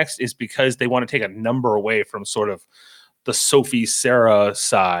Tony out next is because they want to take a number away from sort of the Sophie Sarah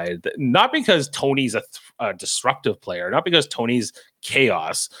side. Not because Tony's a disruptive player, not because Tony's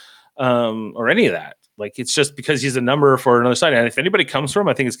chaos or any of that. Like, it's just because he's a number for another side. And if anybody comes from him,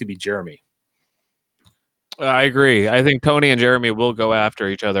 I think it's going to be Jeremy. I agree. I think Tony and Jeremy will go after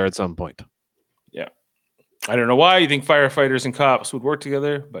each other at some point. Yeah. I don't know why you think firefighters and cops would work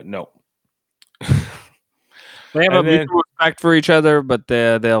together, but no. They have a mutual respect for each other, but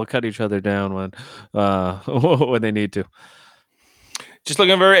they'll cut each other down when they need to. Just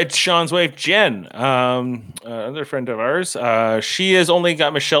looking over at Sean's wife, Jen, another friend of ours. She has only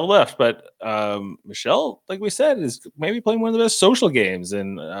got Michelle left, but Michelle, like we said, is maybe playing one of the best social games,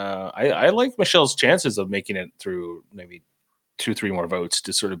 and I like Michelle's chances of making it through maybe 2-3 more votes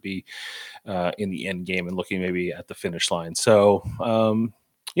to sort of be in the end game and looking maybe at the finish line. So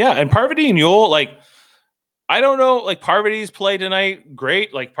and Parvati and Yul, like, I don't know, like, Parvati's play tonight,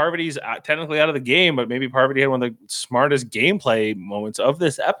 great. Like, Parvati's technically out of the game, but maybe Parvati had one of the smartest gameplay moments of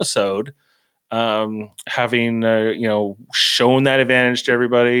this episode, having shown that advantage to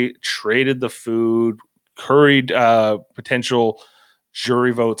everybody, traded the food, curried potential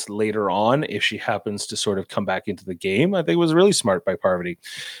jury votes later on if she happens to sort of come back into the game. I think it was really smart by Parvati.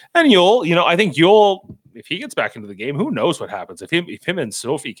 And Yul, I think Yul, if he gets back into the game, who knows what happens. If him and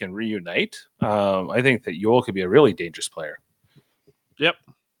Sophie can reunite, I think that Yul could be a really dangerous player. Yep.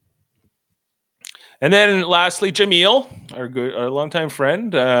 And then lastly, Jamil, our longtime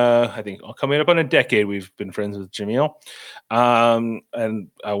friend. I think coming up on a decade, we've been friends with Jamil. And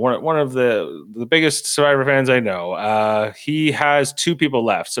one of the biggest Survivor fans I know. He has 2 people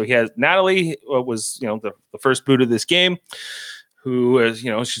left. So he has Natalie, was the first boot of this game, who is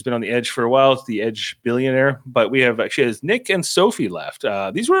she's been on the edge for a while. It's the Edge billionaire. But she has Nick and Sophie left.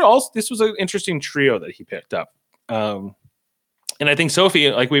 This was an interesting trio that he picked up. And I think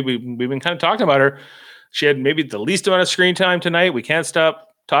Sophie, like we've been kind of talking about her, she had maybe the least amount of screen time tonight. We can't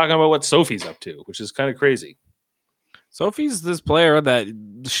stop talking about what Sophie's up to, which is kind of crazy. Sophie's this player that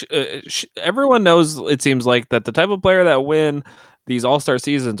everyone knows, it seems like, that the type of player that win these all-star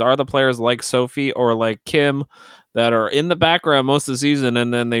seasons are the players like Sophie or like Kim that are in the background most of the season,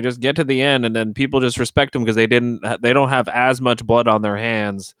 and then they just get to the end, and then people just respect them because they don't have as much blood on their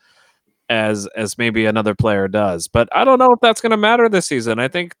hands as maybe another player does. But I don't know if that's going to matter this season. I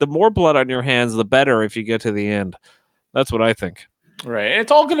think the more blood on your hands, the better if you get to the end. That's what I think. Right. And it's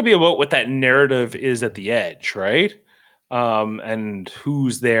all going to be about what that narrative is at the edge, right? And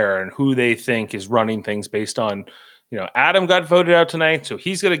who's there and who they think is running things based on, Adam got voted out tonight, so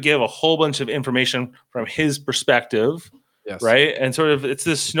he's going to give a whole bunch of information from his perspective. Yes. Right. And sort of it's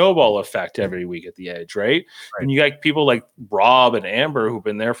this snowball effect every week at the edge. Right. And you got people like Rob and Amber who've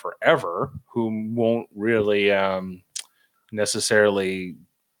been there forever, who won't really necessarily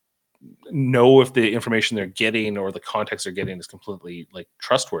know if the information they're getting or the context they're getting is completely like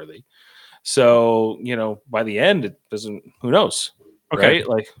trustworthy. So, by the end, it doesn't, who knows? Okay. Right?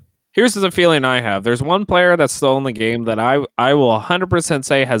 Like, Here's the feeling I have. There's one player that's still in the game that I will 100%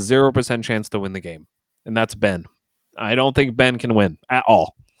 say has 0% chance to win the game, and that's Ben. I don't think Ben can win at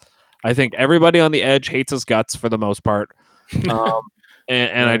all. I think everybody on the edge hates his guts for the most part,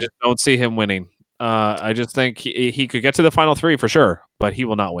 and I just don't see him winning. I just think he could get to the final three for sure, but he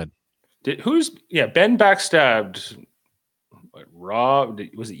will not win. Ben backstabbed. What, Rob?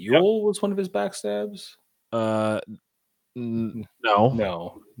 Was it Yule? Was one of his backstabs? No.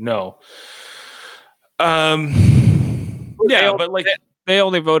 But like they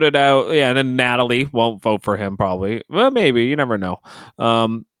only voted out. Yeah, and then Natalie won't vote for him probably. Well, maybe you never know. But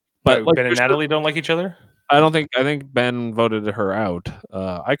Ben and Natalie don't like each other. I think Ben voted her out.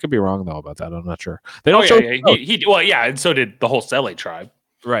 I could be wrong though about that. I'm not sure. They don't show. Yeah. And so did the whole Sele tribe.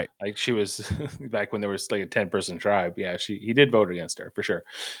 Right. Like she was back when there was like a 10-person tribe. Yeah, he did vote against her for sure.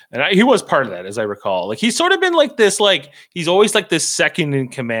 And he was part of that, as I recall. Like he's sort of been like this, like he's always like this second in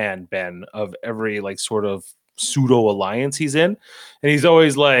command, Ben, of every like sort of pseudo alliance he's in. And he's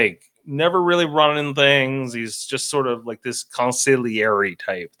always like never really running things. He's just sort of like this conciliary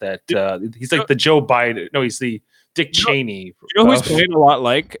type that he's like the Joe Biden. No, he's the Dick Cheney. You know who he's playing a lot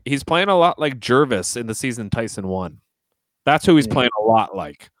like? He's playing a lot like Jervis in the season Tyson won. That's who he's playing a lot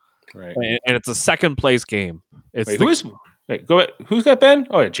like. Right. And it's a second place game. Who's got Ben?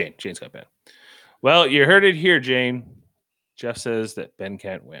 Oh, yeah, Jane. Jane's got Ben. Well, you heard it here, Jane. Jeff says that Ben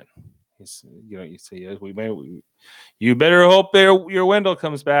can't win. You better hope your Wendell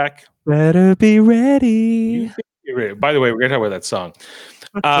comes back. Better be ready. By the way, we're gonna talk about that song.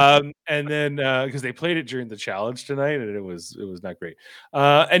 And then because they played it during the challenge tonight, and it was not great.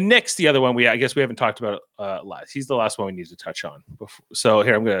 And Nick's the other one I guess we haven't talked about last. He's the last one we need to touch on. So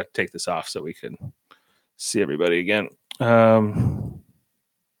here, I'm gonna take this off so we can see everybody again.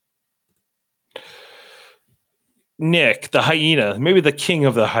 Nick, the hyena, maybe the king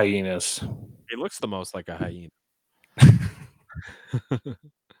of the hyenas. He looks the most like a hyena.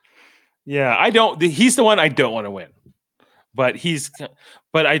 Yeah, he's the one I don't want to win. But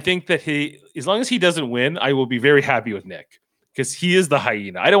I think that as long as he doesn't win, I will be very happy with Nick because he is the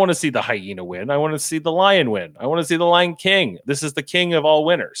hyena. I don't want to see the hyena win. I want to see the lion win. I want to see the Lion King. This is the king of all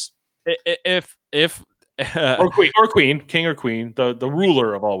winners. If or queen, king or queen, the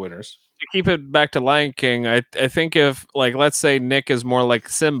ruler of all winners. To keep it back to Lion King, I think if like let's say Nick is more like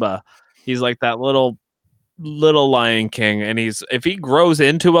Simba, he's like that little Lion King, and if he grows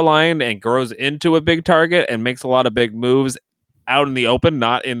into a lion and grows into a big target and makes a lot of big moves out in the open,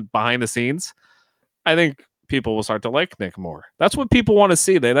 not in behind the scenes, I think people will start to like Nick more. That's what people want to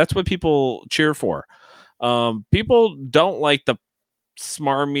see. That's what people cheer for. People don't like the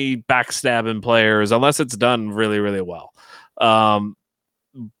smarmy backstabbing players unless it's done really, really well.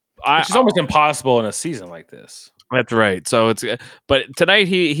 Which is almost impossible in a season like this. That's right. So but tonight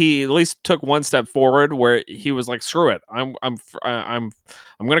he at least took one step forward where he was like, "Screw it, I'm going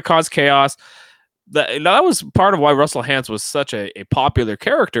to cause chaos." That was part of why Russell Hantz was such a popular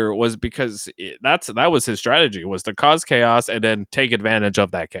character, was because that was his strategy, was to cause chaos and then take advantage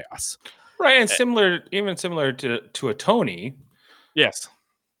of that chaos. Right, and similar to a Tony. Yes,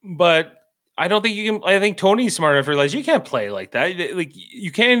 but I don't think you can. I think Tony's smart enough to realize you can't play like that. Like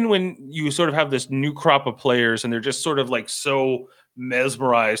you can when you sort of have this new crop of players and they're just sort of like so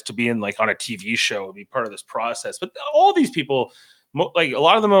mesmerized to be in like on a TV show and be part of this process. But all these people, like a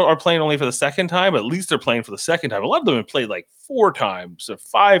lot of them are playing only for the second time. At least they're playing for the second time. A lot of them have played like 4 times or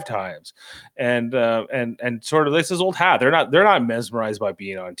 5 times, and sort of this is old hat. They're not mesmerized by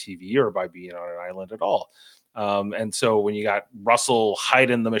being on TV or by being on an island at all. And so when you got Russell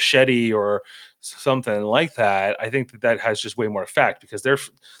hiding the machete or something like that, I think that has just way more effect because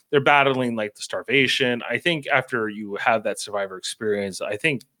they're battling like the starvation. I think after you have that Survivor experience, I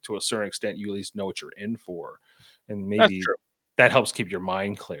think to a certain extent you at least know what you're in for, and maybe that helps keep your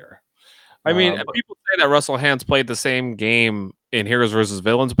mind clear. I mean, people say that Russell Hantz played the same game in Heroes versus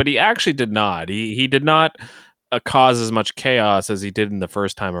Villains, but he actually did not. He did not cause as much chaos as he did in the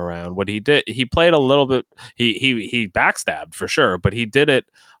first time around. What he did, he played a little bit. He backstabbed for sure, but he did it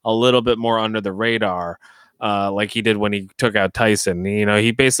a little bit more under the radar, like he did when he took out Tyson. You know,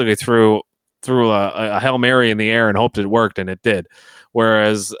 he basically threw a Hail Mary in the air and hoped it worked, and it did.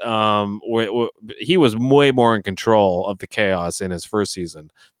 Whereas he was way more in control of the chaos in his first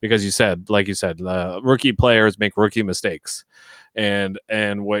season because like you said, rookie players make rookie mistakes. And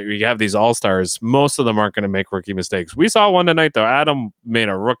when you have these all-stars, most of them aren't going to make rookie mistakes. We saw one tonight, though. Adam made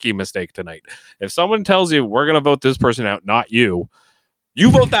a rookie mistake tonight. If someone tells you we're going to vote this person out, not you,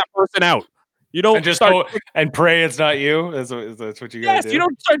 you vote that person out. You don't And just start. go and pray it's not you. That's what you gotta Yes, do. you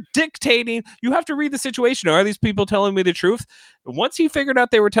don't start dictating. You have to read the situation. Are these people telling me the truth? Once he figured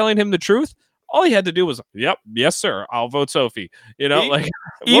out they were telling him the truth, all he had to do was, "Yep, yes, sir. I'll vote Sophie." Like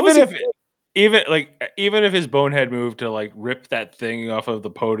what was even he? if even if his bonehead move to like rip that thing off of the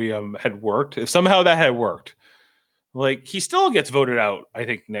podium had worked, if somehow that had worked, like he still gets voted out, I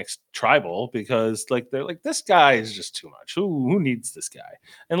think, next tribal because like they're like this guy is just too much. Who needs this guy?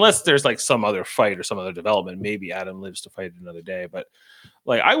 Unless there's like some other fight or some other development. Maybe Adam lives to fight another day, but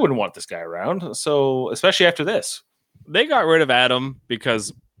like I wouldn't want this guy around. So especially after this. They got rid of Adam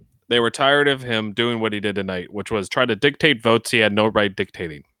because they were tired of him doing what he did tonight, which was try to dictate votes he had no right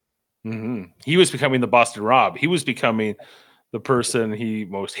dictating. He was becoming the Boston Rob. He was becoming the person he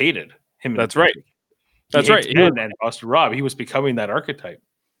most hated. Him. That's right. That's he right. hates Ken and Boston Rob. He was becoming that archetype.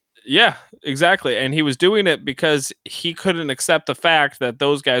 Yeah, exactly. And he was doing it because he couldn't accept the fact that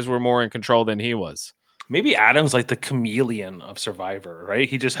those guys were more in control than he was. Maybe Adam's like the chameleon of Survivor, right?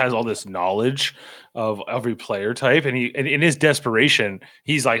 He just has all this knowledge of every player type, and in his desperation,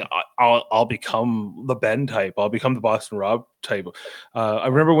 he's like, "I'll become the Ben type. I'll become the Boston Rob type." I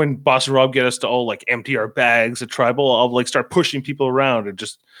remember when Boston Rob get us to all like empty our bags at Tribal. I'll like start pushing people around and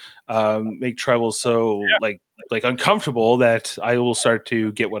just make Tribal so like uncomfortable that I will start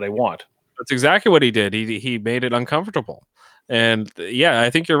to get what I want. That's exactly what he did. He made it uncomfortable. And yeah, I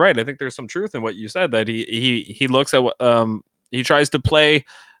think you're right. I think there's some truth in what you said that he looks at what he tries to play,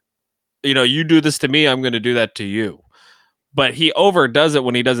 you do this to me, I'm going to do that to you. But he overdoes it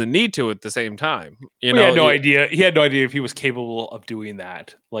when he doesn't need to at the same time. He had no idea. He had no idea if he was capable of doing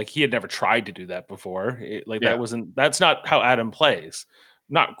that. Like he had never tried to do that before. That's not how Adam plays.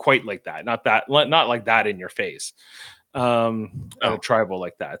 Not quite like that. Not like that in your face. At a tribal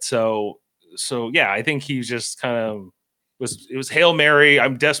like that. So yeah, I think he's just kind of it was Hail Mary.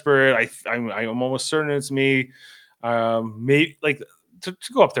 I'm desperate. I'm almost certain it's me. Maybe like to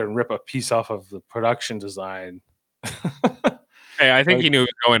go up there and rip a piece off of the production design. Hey, I think he knew he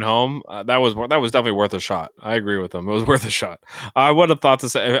was going home. That was definitely worth a shot. I agree with him. It was worth a shot. I would have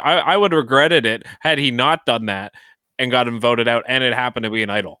thought I would have regretted it had he not done that and got him voted out, and it happened to be an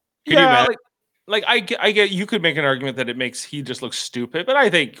idol. Could you imagine? Like I get you could make an argument that he just looks stupid, but I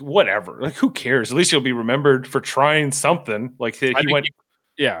think whatever. Like who cares? At least he'll be remembered for trying something. Like he went.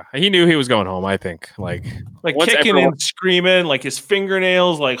 He knew he was going home. I think like kicking and screaming, like his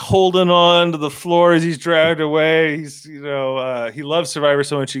fingernails, like holding on to the floor as he's dragged away. He's he loves Survivor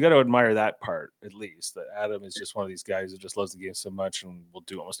so much. You got to admire that part at least. That Adam is just one of these guys who just loves the game so much and will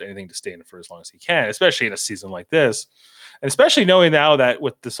do almost anything to stay in it for as long as he can, especially in a season like this. And especially knowing now that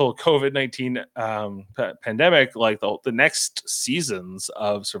with this whole COVID-19 pandemic, like the next seasons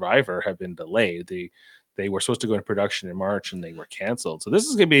of Survivor have been delayed. They were supposed to go into production in March and they were canceled. So this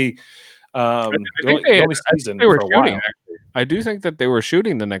is going to be the only season for a while. I do think that they were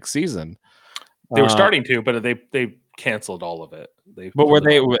shooting the next season. They were starting to, but they canceled all of it.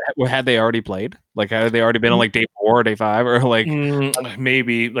 Had they already played? Like had they already been on like day 4 or day 5 or like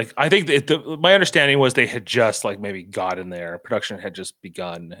maybe like I think my understanding was they had just like maybe got in there. Production had just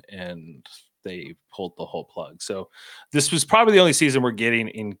begun and they pulled the whole plug. So this was probably the only season we're getting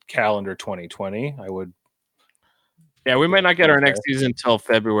in calendar 2020. Yeah, we might not get our next season until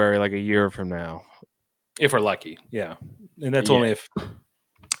February, like a year from now. If we're lucky. Yeah. And that's only if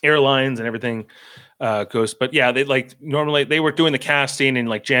airlines and everything goes. But yeah, they normally they were doing the casting in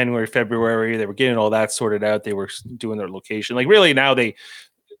like January, February. They were getting all that sorted out. They were doing their location. Like really now they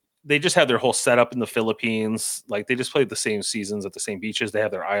just have their whole setup in the Philippines. Like they just played the same seasons at the same beaches. They have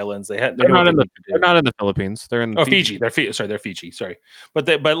their islands. They're not in the Philippines. They're in Fiji. They're Fiji. Sorry. But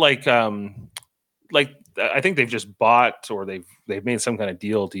I think they've just bought or they've made some kind of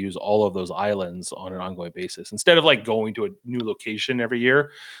deal to use all of those islands on an ongoing basis instead of like going to a new location every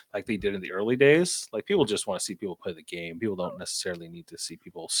year like they did in the early days. Like people just want to see people play the game. People don't necessarily need to see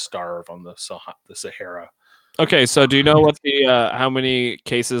people starve on the Sahara. Okay, so do you know what how many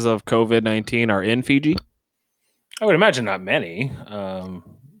cases of COVID-19 are in Fiji? I would imagine not many.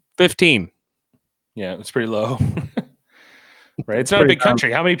 15. Yeah, it's pretty low. Right, it's not a big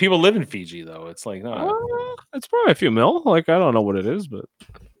country. How many people live in Fiji, though? It's like it's probably a few mil. Like I don't know what it is, but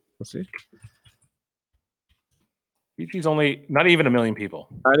let's see. Fiji's only not even 1 million people.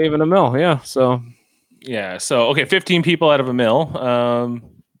 Not even a mil, yeah. So okay, 15 people out of 1 mil.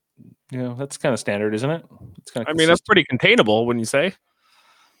 That's kind of standard, isn't it? It's kind of. I mean, that's pretty containable. When you say,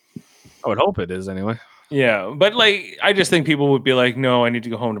 I would hope it is anyway. Yeah, but like I just think people would be like, no, I need to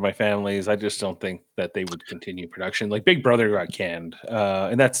go home to my families. I just don't think that they would continue production. Like Big Brother got canned,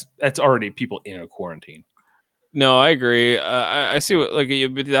 and that's already people in a quarantine. No, I agree. I see what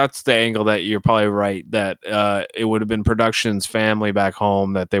but that's the angle that you're probably right that it would have been production's family back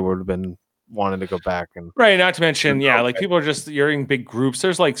home that they would have been wanting to go back and Right. Not to mention, yeah, like people are just you're in big groups.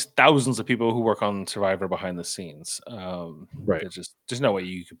 There's like thousands of people who work on Survivor behind the scenes. right. There's no way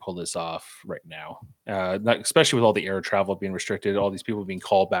you could pull this off right now. Especially with all the air travel being restricted, all these people being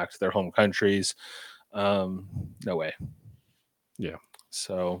called back to their home countries. No way. Yeah.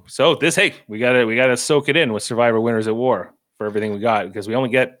 So this hey, we gotta soak it in with Survivor Winners at War for everything we got because we only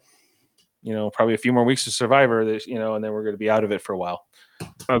get probably a few more weeks of Survivor, and then we're going to be out of it for a while.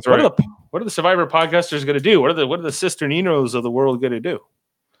 That's right. What are the Survivor podcasters going to do? What are the Sister Ninos of the world going to do?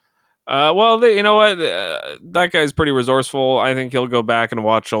 Well, you know what? That guy's pretty resourceful. I think he'll go back and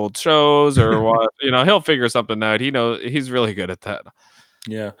watch old shows or what. He'll figure something out. He's really good at that.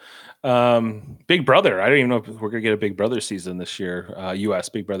 Yeah. Big Brother. I don't even know if we're going to get a Big Brother season this year. US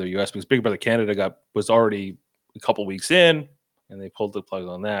Big Brother US because Big Brother Canada was already a couple weeks in, and they pulled the plug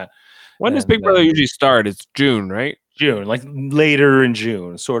on that. When does Big Brother usually start? It's June, right? June, like later in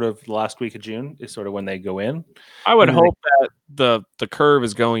June, sort of the last week of June is sort of when they go in. I would hope that the curve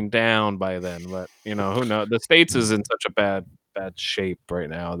is going down by then, but who knows? The States is in such a bad shape right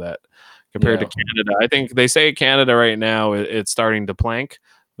now that compared to Canada, I think they say Canada right now it's starting to plank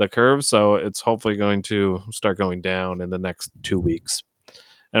the curve, so it's hopefully going to start going down in the next 2 weeks.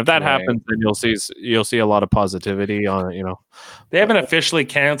 And if that happens, then you'll see a lot of positivity on it. They haven't officially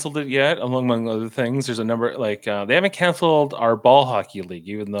canceled it yet, among other things. There's a number they haven't canceled our ball hockey league,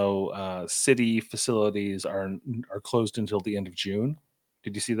 even though city facilities are closed until the end of June.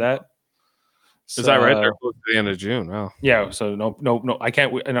 Did you see that? Is that right? They're closed to the end of June. Wow. Yeah. So no. I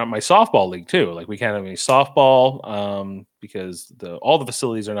can't. And on my softball league too. Like we can't have any softball because all the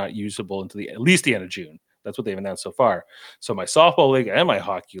facilities are not usable until at least the end of June. That's what they've announced so far. So my softball league and my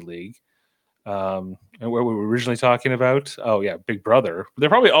hockey league, and where we were originally talking about, oh yeah, Big Brother. They're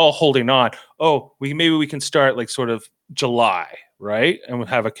probably all holding on. Oh, maybe we can start like sort of July, right? And we'll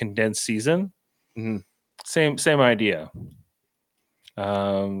have a condensed season. Mm-hmm. Same idea.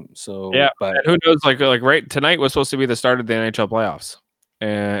 So yeah, but who knows? Like right tonight was supposed to be the start of the NHL playoffs,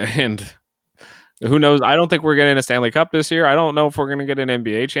 and who knows? I don't think we're getting a Stanley Cup this year. I don't know if we're going to get an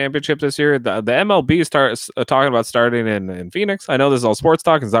NBA championship this year. The MLB starts talking about starting in Phoenix. I know this is all sports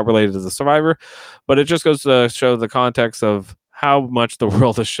talk. It's not related to the Survivor, but it just goes to show the context of how much the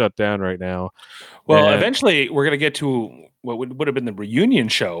world is shut down right now. Well, eventually we're going to get to what would have been the reunion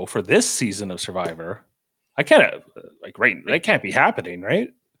show for this season of Survivor. I can't that can't be happening, right?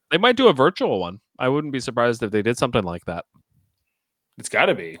 They might do a virtual one. I wouldn't be surprised if they did something like that. It's got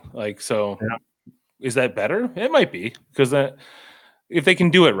to be so. Yeah. Is that better? It might be because if they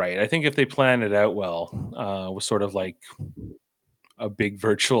can do it right, I think if they plan it out well, with sort of like a big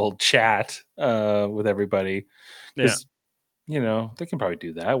virtual chat with everybody, because they can probably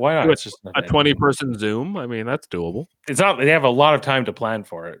do that. Why not? It's just a 20-person Zoom. I mean, that's doable. It's not. They have a lot of time to plan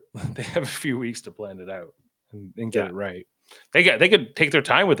for it. They have a few weeks to plan it out and get it right. They could take their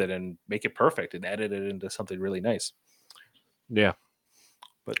time with it and make it perfect and edit it into something really nice. Yeah.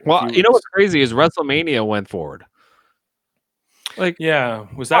 But you know what's crazy is WrestleMania went forward. Was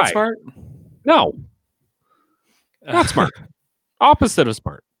that smart? No, not smart. Opposite of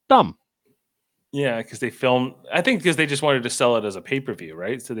smart. Dumb. Yeah, because they filmed. I think because they just wanted to sell it as a pay-per-view,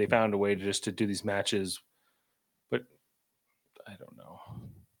 right? So they found a way to do these matches. But I don't know.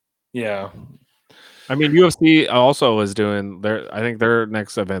 Yeah. I mean, UFC also is doing I think their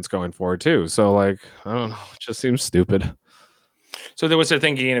next event's going forward too. So I don't know. It just seems stupid. So there was their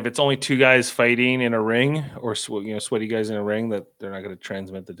thinking, if it's only two guys fighting in a ring, or sweaty guys in a ring, that they're not going to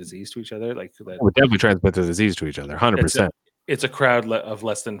transmit the disease to each other. Like that would definitely transmit the disease to each other, 100%. It's a crowd of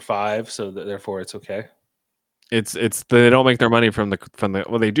less than 5, so therefore it's okay. It's they don't make their money from the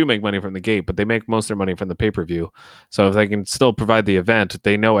well, they do make money from the gate, but they make most of their money from the pay-per-view. So if they can still provide the event,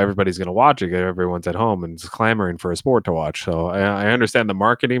 they know everybody's going to watch it. Everyone's at home and just clamoring for a sport to watch. So I understand the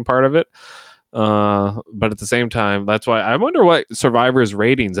marketing part of it. But at the same time, that's why I wonder what Survivor's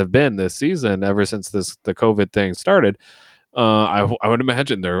ratings have been this season ever since the COVID thing started. I would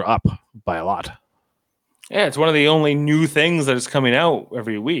imagine they're up by a lot. Yeah, it's one of the only new things that is coming out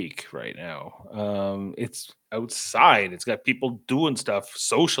every week right now. It's outside. It's got people doing stuff,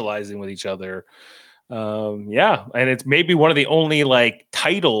 socializing with each other. And it's maybe one of the only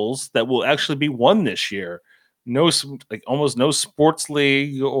titles that will actually be won this year. Almost no sports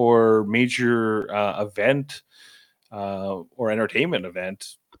league or major event or entertainment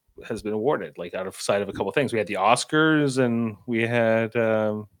event has been awarded. Outside of a couple of things, we had the Oscars and we had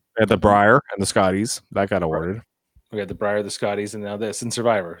the Briar and the Scotties that got awarded. We had the Briar, the Scotties, and now this and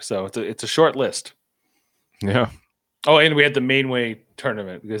Survivor. So it's a short list. Yeah. Oh, and we had the Mainway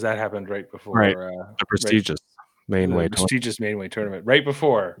tournament because that happened right before Right. The prestigious main way. the prestigious Mainway tournament right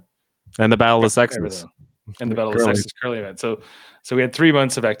before And the Battle of the Sexes. everything. And the Battle of the Sexes curling event. So we had 3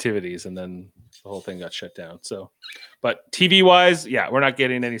 months of activities, and then the whole thing got shut down. So, but TV wise, yeah, we're not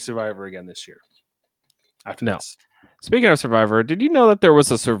getting any Survivor again this year. After this. Speaking of Survivor, did you know that there was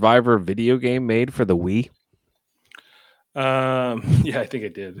a Survivor video game made for the Wii? Yeah, I think I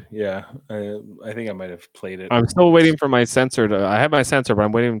did. Yeah, I think I might have played it. I'm still waiting for my sensor to. I have my sensor, but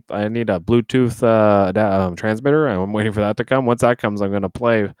I'm waiting. I need a Bluetooth transmitter, and I'm waiting for that to come. Once that comes, I'm going to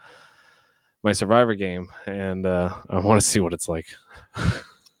play my Survivor game, and I want to see what it's like.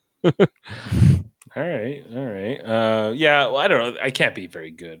 All right. Yeah, well, I don't know. I can't be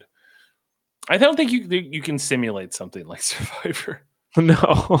very good. I don't think you can simulate something like Survivor. No,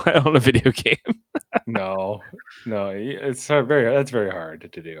 I own a video game. No, it's that's very hard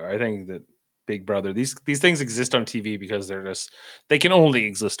to do. I think that Big Brother, these things exist on TV because they can only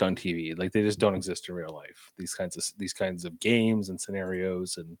exist on TV. Like they just don't exist in real life. These kinds of games and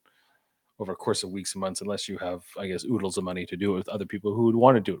scenarios, and over a course of weeks and months, unless you have, I guess, oodles of money to do it with other people who would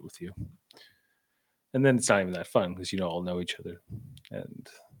want to do it with you. And then it's not even that fun because you all know each other, and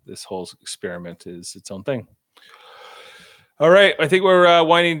this whole experiment is its own thing. All right, I think we're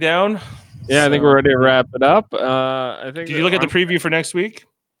winding down. Yeah, I think we're ready to wrap it up. I think. Did you look at the preview for next week?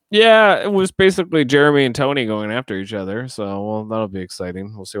 Yeah, it was basically Jeremy and Tony going after each other. So, well, that'll be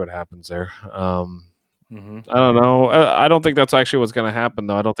exciting. We'll see what happens there. I don't know. I don't think that's actually what's going to happen,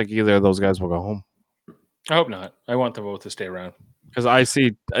 though. I don't think either of those guys will go home. I hope not. I want them both to stay around. Because I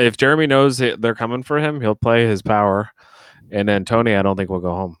see if Jeremy knows they're coming for him, he'll play his power. And then Tony, I don't think will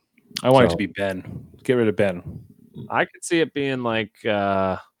go home. I want it to be Ben. Get rid of Ben. I could see it being like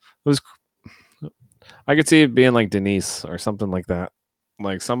I could see it being like Denise or something like that.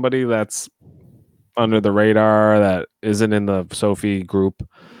 Like somebody that's under the radar that isn't in the Sophie group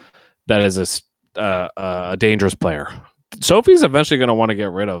that is a dangerous player. Sophie's eventually going to want to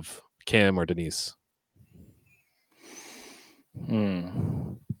get rid of Kim or Denise.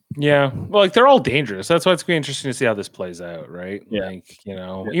 Yeah, well, like they're all dangerous. That's why it's going to be interesting to see how this plays out, right? Yeah. Like,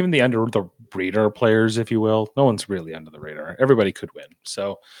 even the under the radar players, if you will, no one's really under the radar. Everybody could win.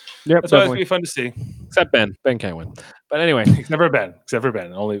 So that's why it's going to be fun to see. Except Ben. Ben can't win. But anyway. Except for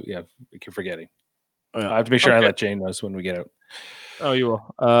Ben. Only, we keep forgetting. I have to make sure I let Jane know when we get out. Oh, you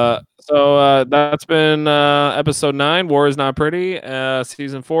will. So that's been episode 9. War is Not Pretty.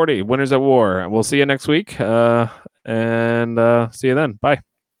 Season 40. Winners at War. We'll see you next week. And see you then. Bye.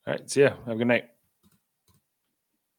 All right. See ya. Have a good night.